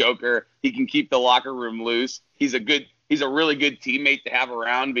big joker. He can keep the locker room loose. He's a really good teammate to have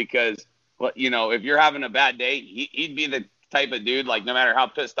around because, if you're having a bad day, he'd be the type of dude. Like no matter how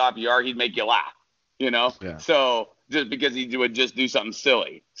pissed off you are, he'd make you laugh. Yeah. So just because he would just do something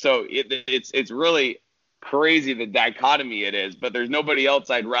silly. So it's really crazy the dichotomy it is. But there's nobody else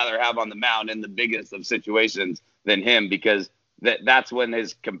I'd rather have on the mound in the biggest of situations than him, because that's when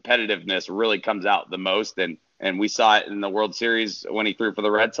his competitiveness really comes out the most. And we saw it in the World Series when he threw for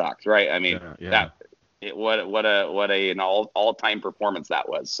the Red Sox, right? I mean, what an all-time performance that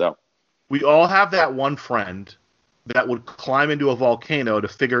was. So we all have that one friend that would climb into a volcano to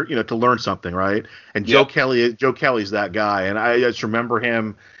figure, to learn something, right? And Joe Kelly's that guy. And I just remember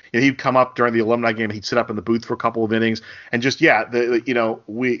him. He'd come up during the alumni game. He'd sit up in the booth for a couple of innings, and just one of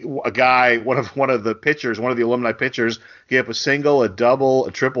the pitchers, one of the alumni pitchers, gave up a single, a double,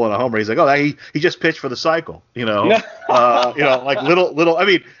 a triple, and a homer. He's like, oh, he just pitched for the cycle, like little. I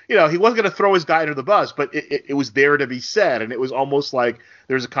mean, he wasn't going to throw his guy under the bus, but it was there to be said, and it was almost like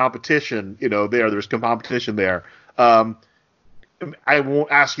there's a competition, there's competition there. I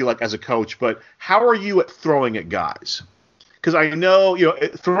won't ask you like as a coach, but how are you at throwing at guys? Because I know,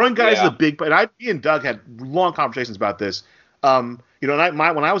 throwing guys is a big. But me and Doug had long conversations about this. And when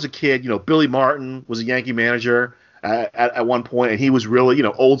I was a kid, Billy Martin was a Yankee manager at one point, and he was really,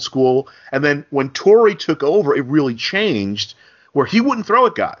 old school. And then when Torre took over, it really changed, where he wouldn't throw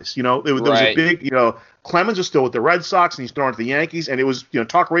at guys. There was a big, Clemens was still with the Red Sox, and he's throwing at the Yankees, and it was,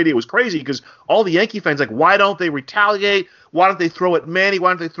 talk radio was crazy because all the Yankee fans like, why don't they retaliate? Why don't they throw at Manny? Why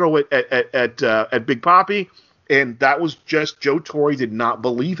don't they throw it at Big Papi? And that was just Joe Torre did not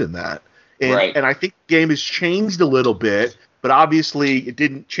believe in that. And I think the game has changed a little bit, but obviously it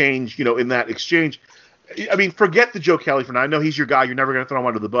didn't change, in that exchange. I mean, forget the Joe Kelly for now. I know he's your guy. You're never going to throw him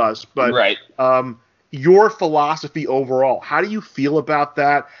under the bus. But your philosophy overall, how do you feel about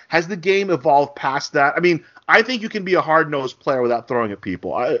that? Has the game evolved past that? I mean, I think you can be a hard-nosed player without throwing at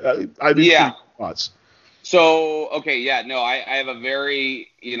people. Thoughts. So, I have a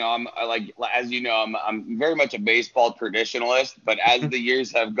very, I'm very much a baseball traditionalist, but as the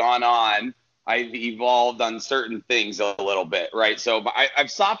years have gone on, I've evolved on certain things a little bit, right? So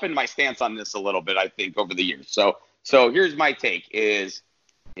I've softened my stance on this a little bit, I think, over the years. So here's my take is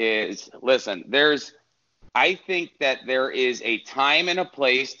listen, I think that there is a time and a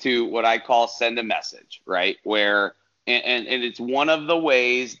place to what I call send a message, right? Where And it's one of the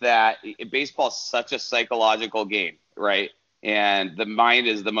ways that baseball is such a psychological game, right? And the mind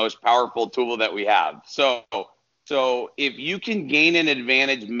is the most powerful tool that we have. So if you can gain an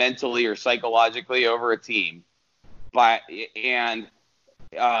advantage mentally or psychologically over a team, or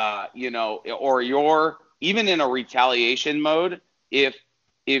you're even in a retaliation mode, if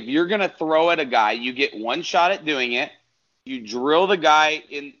you're going to throw at a guy, you get one shot at doing it. You drill the guy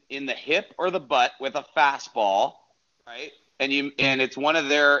in the hip or the butt with a fastball. Right, and it's one of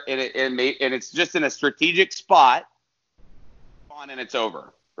their, and it's just in a strategic spot, and it's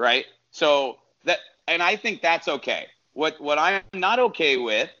over, right? So and I think that's okay. What I'm not okay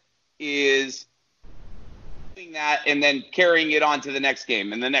with is doing that and then carrying it on to the next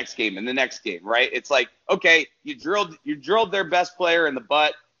game and the next game and the next game, right? It's like, okay, you drilled their best player in the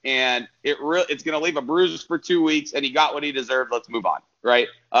butt, and it's going to leave a bruise for 2 weeks, and he got what he deserved. Let's move on. Right.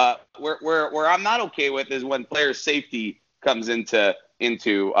 Where I'm not okay with is when player safety comes into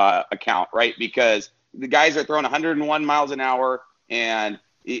account. Right. Because the guys are throwing 101 miles an hour. And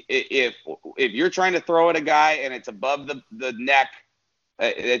if you're trying to throw at a guy and it's above the neck,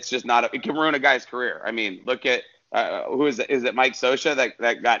 it's just not, it can ruin a guy's career. I mean, look at who is it? Is it Mike Scioscia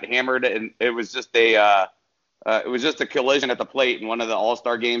that got hammered? And it was just a collision at the plate in one of the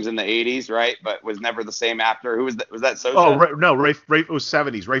All-Star games in the 80s, right? But was never the same after. Who was that? Was that Scioscia? Oh, no, Ray. It was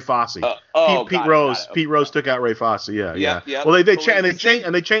 70s. Ray Fosse. Pete Rose. Pete Rose took out Ray Fosse. Yeah. Well, they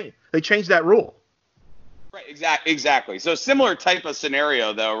changed that rule. Right. Exactly. So similar type of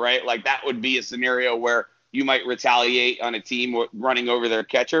scenario, though, right? Like that would be a scenario where you might retaliate on a team running over their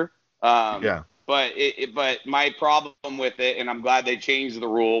catcher. But my problem with it, and I'm glad they changed the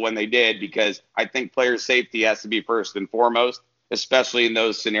rule when they did, because I think player safety has to be first and foremost, especially in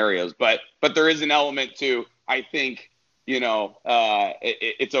those scenarios. But there is an element to, I think,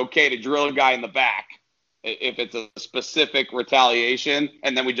 it's okay to drill a guy in the back if it's a specific retaliation,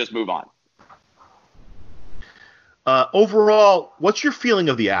 and then we just move on. Overall, what's your feeling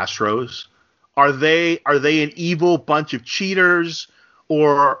of the Astros? Are they an evil bunch of cheaters?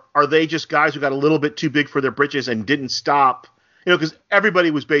 Or are they just guys who got a little bit too big for their britches and didn't stop? Because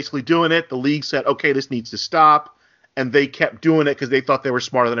everybody was basically doing it. The league said, okay, this needs to stop. And they kept doing it because they thought they were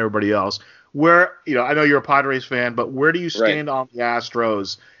smarter than everybody else. I know you're a Padres fan, but where do you stand on the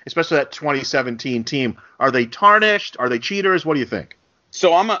Astros, especially that 2017 team? Are they tarnished? Are they cheaters? What do you think?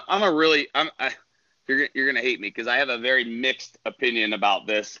 So you're gonna hate me because I have a very mixed opinion about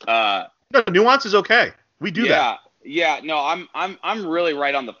this. No, nuance is okay. We do that. Yeah. No, I'm really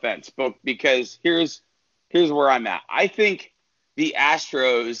right on the fence, but because here's where I'm at. I think the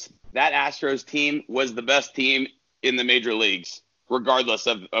Astros, that Astros team was the best team in the major leagues, regardless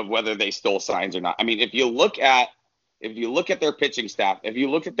of whether they stole signs or not. I mean, if you look at their pitching staff, if you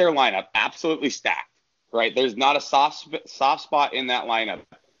look at their lineup, absolutely stacked, right? There's not a soft spot in that lineup.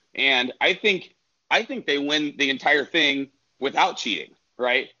 And I think they win the entire thing without cheating,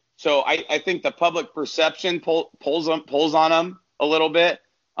 right? So I think the public perception pulls on them a little bit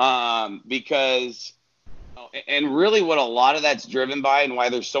because and really what a lot of that's driven by and why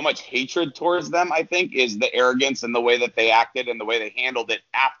there's so much hatred towards them, I think, is the arrogance and the way that they acted and the way they handled it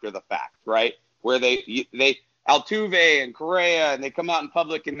after the fact, right? Where they Altuve and Correa, and they come out in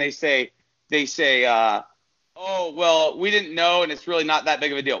public and they say, oh, well, we didn't know, and it's really not that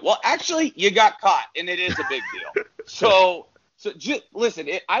big of a deal. Well, actually, you got caught, and it is a big deal. So just listen,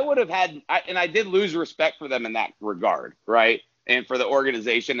 I would have had, and I did lose respect for them in that regard, right? And for the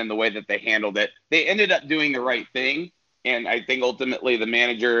organization and the way that they handled it. They ended up doing the right thing, and I think ultimately the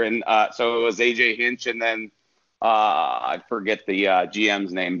manager, and so it was AJ Hinch, and then I forget the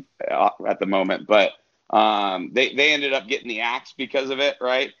GM's name at the moment, but they ended up getting the axe because of it,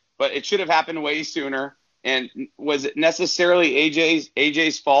 right? But it should have happened way sooner. And was it necessarily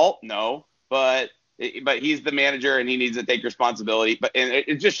AJ's fault? No, but he's the manager and he needs to take responsibility. But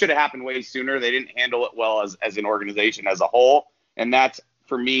it just should have happened way sooner. They didn't handle it well as an organization as a whole, and that's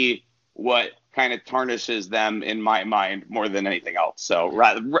for me what kind of tarnishes them in my mind more than anything else. So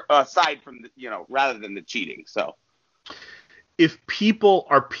aside from rather than the cheating. So if people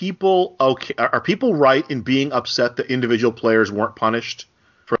are people right in being upset that individual players weren't punished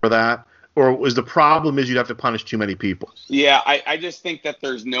for that? Or was the problem is you'd have to punish too many people? Yeah, I just think that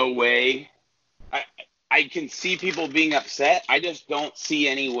there's no way. I can see people being upset. I just don't see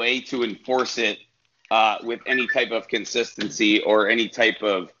any way to enforce it with any type of consistency or any type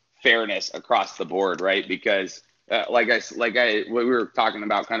of fairness across the board, right? Because what we were talking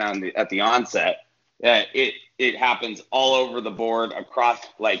about kind of at the onset, it happens all over the board across.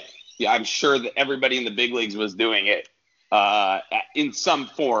 I'm sure that everybody in the big leagues was doing it. In some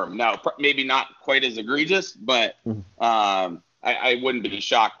form. Now, maybe not quite as egregious, but I wouldn't be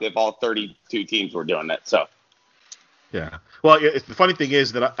shocked if all 32 teams were doing it. So, yeah. Well, the funny thing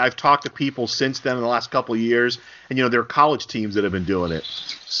is that I've talked to people since then in the last couple of years, and there are college teams that have been doing it.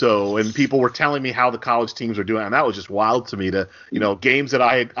 So, and people were telling me how the college teams are doing it, and that was just wild to me. To games that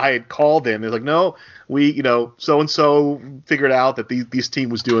I had called in, they're like, no, we so and so figured out that this team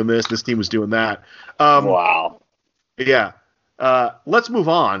was doing this team was doing that. Wow. Yeah. Let's move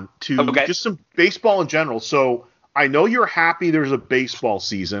on to just some baseball in general. So I know you're happy there's a baseball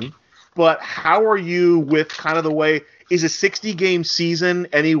season, but how are you with kind of the way – is a 60-game season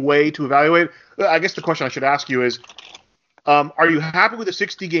any way to evaluate? I guess the question I should ask you is, are you happy with a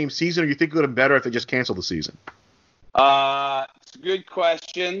 60-game season, or you think it would have been better if they just canceled the season? It's a good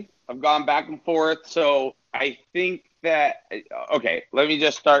question. I've gone back and forth. So I think that let me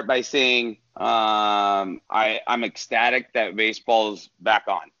just start by saying I'm ecstatic that baseball's back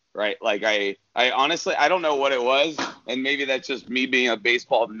on, right? Like I honestly I don't know what it was, and maybe that's just me being a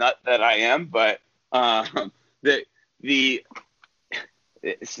baseball nut that I am, but it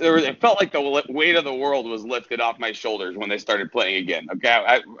felt like the weight of the world was lifted off my shoulders when they started playing again.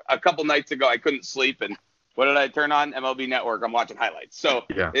 Okay, a couple nights ago I couldn't sleep, and what did I turn on? MLB Network. I'm watching highlights. So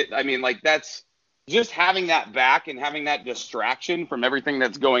yeah. That's just having that back and having that distraction from everything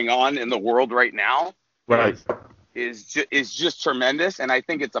that's going on in the world right now. Right. Is just tremendous, and I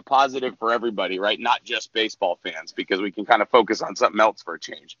think it's a positive for everybody, right? Not just baseball fans, because we can kind of focus on something else for a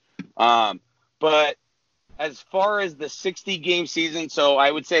change. But as far as the 60-game season, so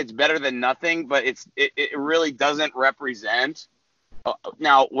I would say it's better than nothing, but it really doesn't represent.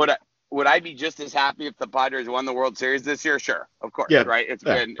 Now, would I be just as happy if the Padres won the World Series this year? Sure, of course, yeah, right? It's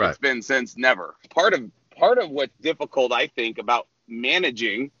been since never. Part of what's difficult, I think, about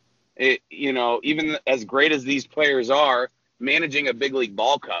managing it, even as great as these players are, managing a big league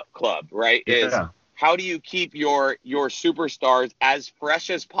ball club, right? Yeah. Is how do you keep your superstars as fresh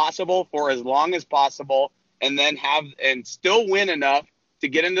as possible for as long as possible, and then still win enough to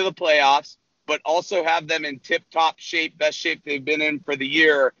get into the playoffs, but also have them in tip-top shape, best shape they've been in for the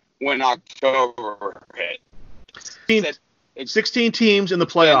year when October hit. 16 teams in the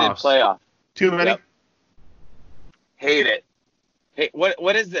playoffs. Too many? Yep. Hate it. Hey,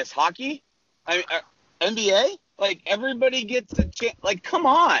 what is this, hockey? I mean, NBA? Like, everybody gets a chance. Like, come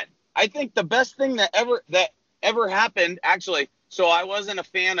on. I think the best thing that ever happened, actually, so I wasn't a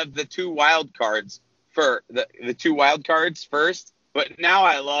fan of the 2 wild cards for the 2 wild cards first, but now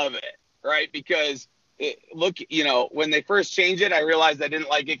I love it, right? Because when they first changed it, I realized I didn't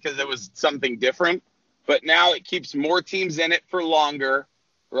like it because it was something different. But now it keeps more teams in it for longer,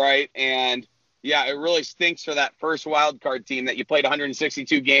 right? And yeah, it really stinks for that first wild card team that you played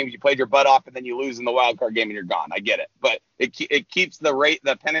 162 games, you played your butt off, and then you lose in the wild card game and you're gone. I get it, but it keeps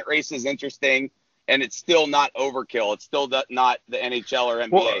the pennant races interesting, and it's still not overkill. It's still not the NHL or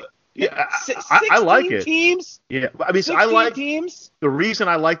NBA. Well, yeah, I like it. Teams. Yeah, I mean, I like teams. The reason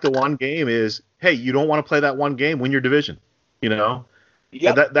I like the one game is, hey, you don't want to play that one game, win your division. You know.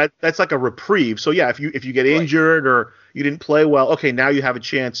 Yep. That's like a reprieve. So yeah, if you get injured or you didn't play well, okay, now you have a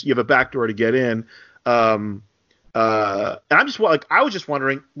chance. You have a backdoor to get in. And I was just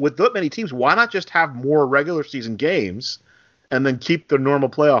wondering, with that many teams, why not just have more regular season games and then keep the normal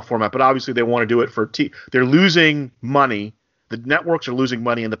playoff format? But obviously they want to do it for they're losing money. The networks are losing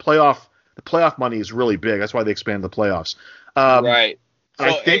money, and the playoff money is really big. That's why they expand the playoffs. Right. So,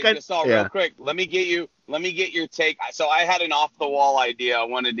 I think real quick, let me get your take. So I had an off the wall idea. I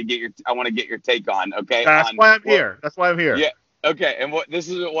want to get your take on. Okay. That's why I'm here. Yeah. Okay. And this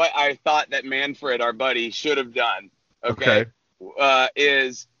is what I thought that Manfred, our buddy, should have done. Okay. I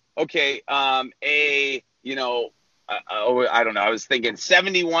don't know. I was thinking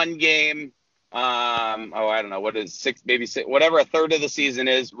 71 game. I don't know what is 6, maybe 6, whatever a third of the season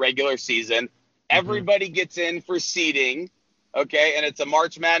is, regular season. Everybody gets in for seeding. Okay, and it's a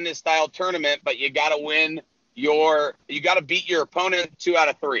March Madness style tournament, but you got to beat your opponent 2 out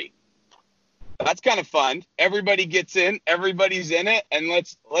of 3. That's kind of fun. Everybody gets in, everybody's in it, and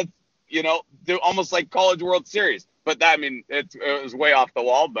let's do almost like College World Series. But that, I mean, it was way off the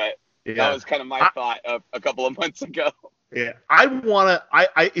wall, but that was kind of my thought of a couple of months ago. Yeah,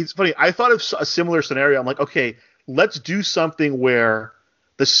 it's funny. I thought of a similar scenario. I'm like, okay, let's do something where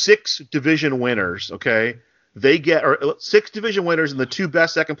the 6 division winners, okay, they get, or 6 division winners and the 2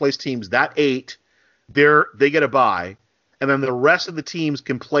 best second place teams, that 8, they get a bye, and then the rest of the teams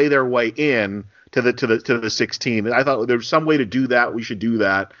can play their way in to the 16. And I thought there was some way to do that. We should do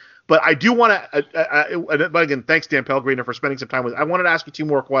that. But I do want to. But again, thanks Dan Pellegrino for spending some time with. I wanted to ask you 2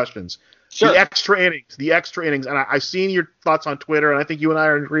 more questions. Sure. The extra innings, and I've seen your thoughts on Twitter, and I think you and I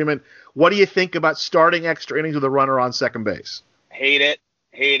are in agreement. What do you think about starting extra innings with a runner on second base? Hate it.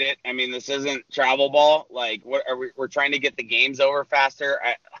 I mean, this isn't travel ball. Like, what are we're trying to get the games over faster.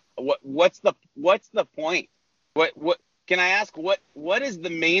 What's the point? What can I ask? What is the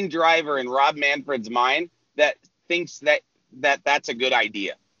main driver in Rob Manfred's mind that thinks that's a good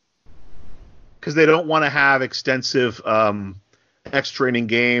idea? Because they don't want to have extensive extra inning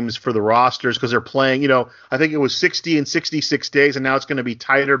games for the rosters because they're playing. I think it was 60 and 66 days, and now it's going to be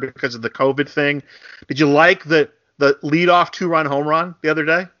tighter because of the COVID thing. Did you like the leadoff 2-run home run the other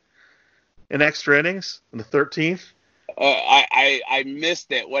day in extra innings in the 13th? I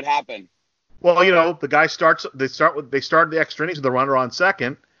missed it. What happened? Well, the guy started the extra innings with the runner on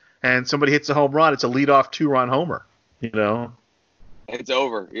second, and somebody hits a home run. It's a leadoff 2-run homer. It's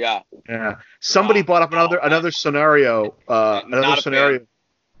over. Yeah. Yeah. Somebody brought up another scenario.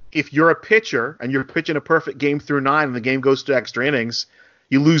 If you're a pitcher and you're pitching a perfect game through 9 and the game goes to extra innings,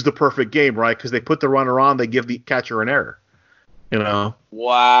 you lose the perfect game, right? Because they put the runner on, they give the catcher an error.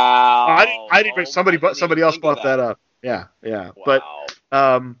 Wow. I didn't. Somebody else brought that up. Yeah. Wow. But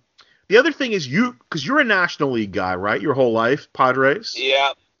the other thing is because you're a National League guy, right? Your whole life, Padres.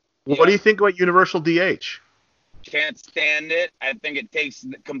 Yeah. What do you think about universal DH? Can't stand it. I think it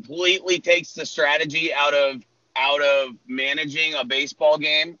completely takes the strategy out of managing a baseball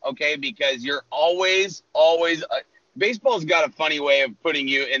game. Okay, because you're always baseball's got a funny way of putting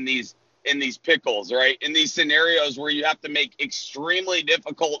you in these pickles, right? In these scenarios where you have to make extremely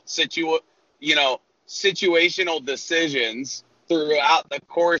difficult situational decisions throughout the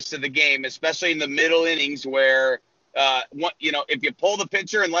course of the game, especially in the middle innings where if you pull the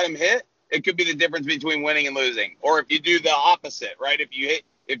pitcher and let him hit, it could be the difference between winning and losing. Or if you do the opposite, right? If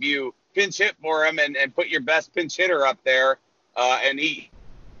you pinch hit for him and put your best pinch hitter up there, and he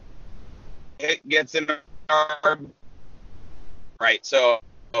gets in right. So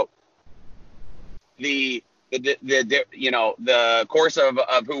the course of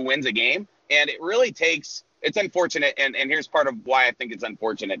who wins a game, and it really takes. It's unfortunate, and here's part of why I think it's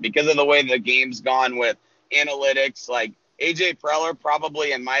unfortunate, because of the way the game's gone with analytics. Like AJ Preller,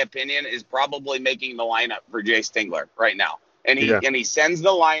 probably, in my opinion, is probably making the lineup for Jace Tingler right now. And he sends the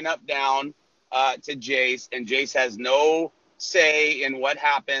lineup down to Jace, and Jace has no say in what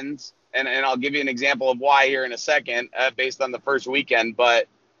happens. And I'll give you an example of why here in a second, based on the first weekend. But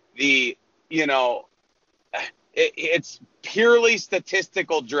it's purely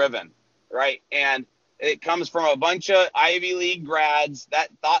statistical driven, right? And It comes from a bunch of Ivy League grads. That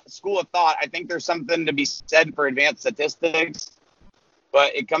school of thought, I think there's something to be said for advanced statistics,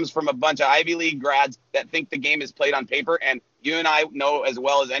 but it comes from a bunch of Ivy League grads that think the game is played on paper. And you and I know as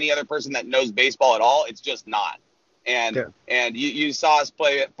well as any other person that knows baseball at all, it's just not. And you saw us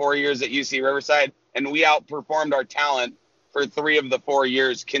play 4 years at UC Riverside, and we outperformed our talent for 3 of the 4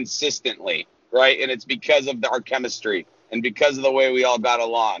 years consistently, right? And it's because of our chemistry and because of the way we all got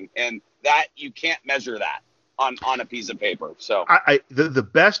along. And that you can't measure that on a piece of paper. So the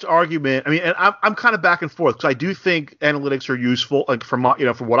best argument, I mean, and I'm kind of back and forth because I do think analytics are useful, like from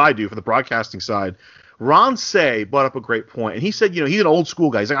what I do for the broadcasting side. Ron Say brought up a great point, and he said, he's an old school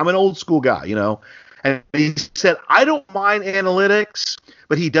guy. He's like, I'm an old school guy, and he said, I don't mind analytics,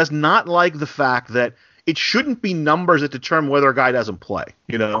 but he does not like the fact that it shouldn't be numbers that determine whether a guy doesn't play,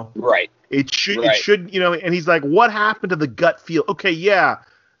 Right. It should, and he's like, what happened to the gut feel? Okay, yeah,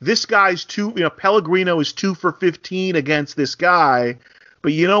 this guy's Pellegrino is 2 for 15 against this guy,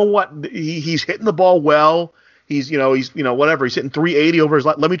 but you know what? He's hitting the ball well. He's whatever. He's hitting 380 over his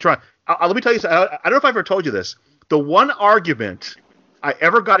life. Let me try. Let me tell you something. I don't know if I ever told you this. The one argument I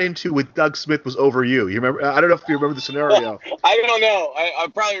ever got into with Doug Smith was over you. You remember? I don't know if you remember the scenario. I don't know. I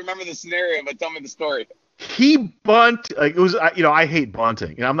probably remember the scenario, but tell me the story. He bunt. Like, it was. I hate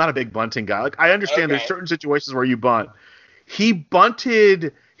bunting. I'm not a big bunting guy. Like, I understand there's certain situations where you bunt. He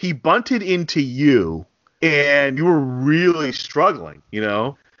bunted into you, and you were really struggling.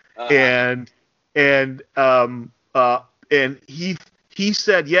 And he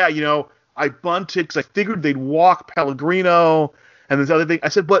said, yeah, I bunted because I figured they'd walk Pellegrino and this other thing. I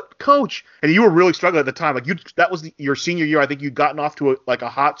said, but coach, and you were really struggling at the time. Like that was your senior year. I think you'd gotten off to a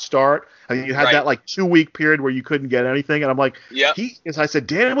hot start. I mean, you had that 2-week period where you couldn't get anything. And I'm like, yeah. I said,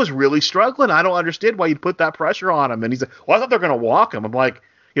 Dan was really struggling. I don't understand why you'd put that pressure on him. And he's like, well, I thought they're going to walk him. I'm like,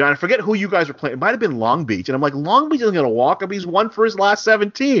 and I forget who you guys were playing. It might have been Long Beach. And I'm like, Long Beach isn't going to walk him. He's won for his last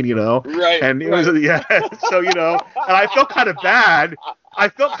 17, Right. And it was, so, and I felt kind of bad.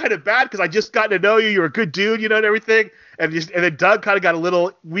 Because I just got to know you. You're a good dude, and everything. And then Doug kind of got a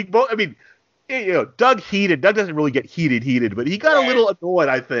little weak. I mean, Doug heated. Doug doesn't really get heated, but he got a little annoyed,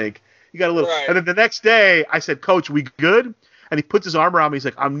 I think. He got a little. Right. And then the next day, I said, Coach, we good? And he puts his arm around me. He's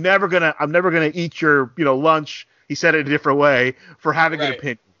like, I'm never gonna eat your lunch. He said it a different way for having an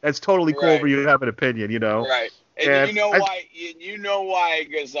opinion. That's totally cool for you to have an opinion, Right. And you know why,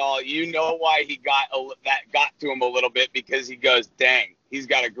 Gasol, he got to him a little bit, because he goes, dang, he's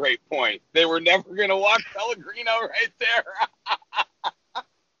got a great point. They were never going to walk Pellegrino right there.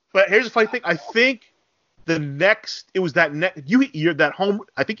 But here's the funny thing. I think I think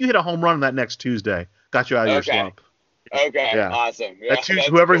you hit a home run on that next Tuesday. Got you out of your slump. Okay. Yeah. Awesome. Yeah,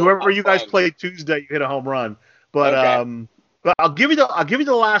 whoever you guys played Tuesday, you hit a home run. But but I'll give you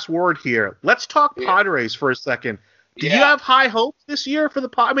the last word here. Let's talk Padres for a second. Do you have high hopes this year for the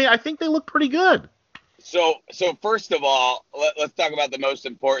Padres? I mean, I think they look pretty good. So first of all, let's talk about the most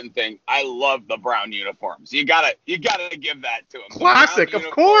important thing. I love the brown uniforms. You gotta give that to them. Classic, of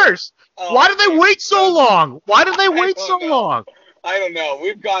course. Why did they wait so long? I don't know.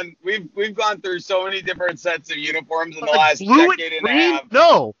 We've gone through so many different sets of uniforms in the last decade and a half.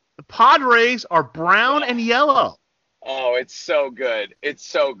 No, the Padres are brown and yellow. Oh, it's so good. It's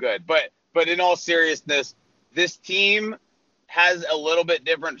so good. But in all seriousness, this team has a little bit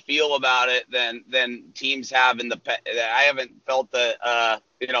different feel about it than teams have in the past. I haven't felt the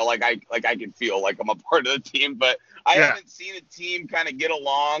like I can feel like I'm a part of the team, but I haven't seen a team kind of get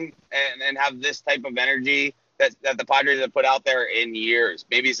along and have this type of energy that the Padres have put out there in years,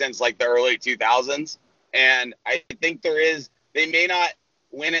 maybe since like the early 2000s. And I think they may not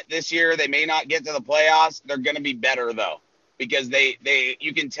win it this year. They may not get to the playoffs. They're going to be better though, because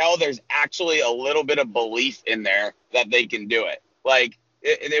you can tell there's actually a little bit of belief in there that they can do it. Like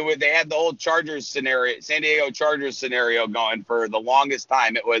they had the whole Chargers scenario, San Diego Chargers scenario going for the longest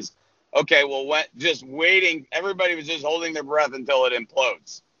time. It was, okay, well, just waiting. Everybody was just holding their breath until it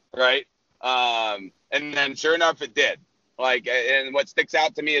implodes. Right. And then sure enough, it did. Like, and what sticks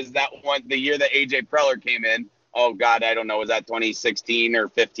out to me is the year that AJ Preller came in. Oh God, I don't know. Was that 2016 or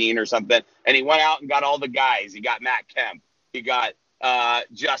 15 or something? And he went out and got all the guys. He got Matt Kemp. He got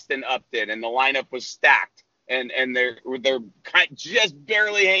Justin Upton, and the lineup was stacked. And they're just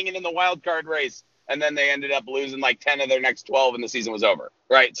barely hanging in the wild card race. And then they ended up losing like 10 of their next 12, and the season was over.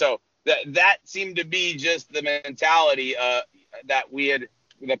 Right. So that seemed to be just the mentality that we had,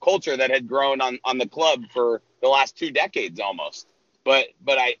 the culture that had grown on the club for the last 2 decades almost. But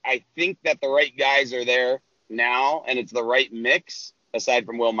I think that the right guys are there now, and it's the right mix, aside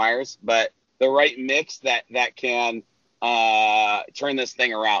from Will Myers, but the right mix that can turn this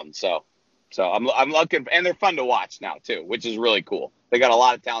thing around. So So I'm looking, and they're fun to watch now too, which is really cool. They got a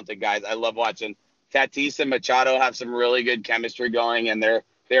lot of talented guys. I love watching Tatis and Machado have some really good chemistry going, and they're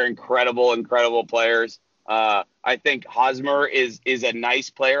incredible players. I think Hosmer is a nice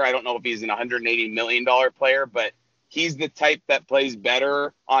player. I don't know if he's an $180 million player, but he's the type that plays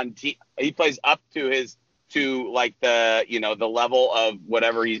better on he plays up to like the level of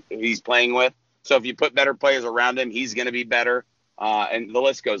whatever he's playing with. So if you put better players around him, he's going to be better. And the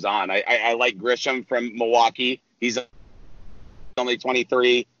list goes on. I like Grisham from Milwaukee. He's only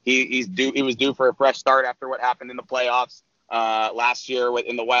 23. He was due for a fresh start after what happened in the playoffs last year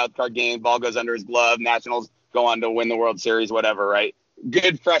in the wild card game. Ball goes under his glove. Nationals go on to win the World Series, whatever, right?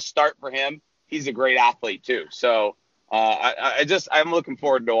 Good fresh start for him. He's a great athlete too. So I'm looking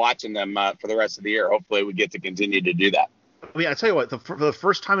forward to watching them for the rest of the year. Hopefully we get to continue to do that. I mean, I tell you what, for the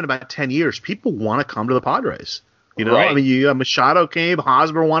first time in about 10 years, people want to come to the Padres. You know, Right. I mean, Machado came,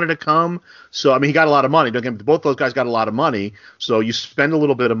 Hosmer wanted to come. So, I mean, he got a lot of money. Both those guys got a lot of money. So you spend a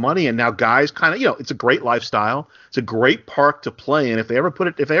little bit of money, and now guys kind of, it's a great lifestyle. It's a great park to play in. If they ever put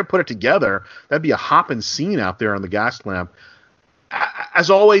it together, that'd be a hopping scene out there on the gas lamp. As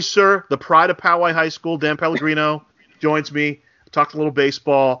always, sir, the pride of Poway High School, Dan Pellegrino, joins me. Talked a little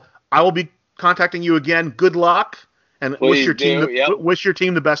baseball. I will be contacting you again. Good luck, and wish your team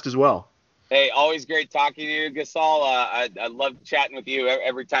the best as well. Hey, always great talking to you, Gasol. I love chatting with you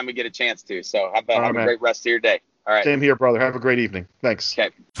every time we get a chance to. So have a great rest of your day. All right. Same here, brother. Have a great evening. Thanks. Okay.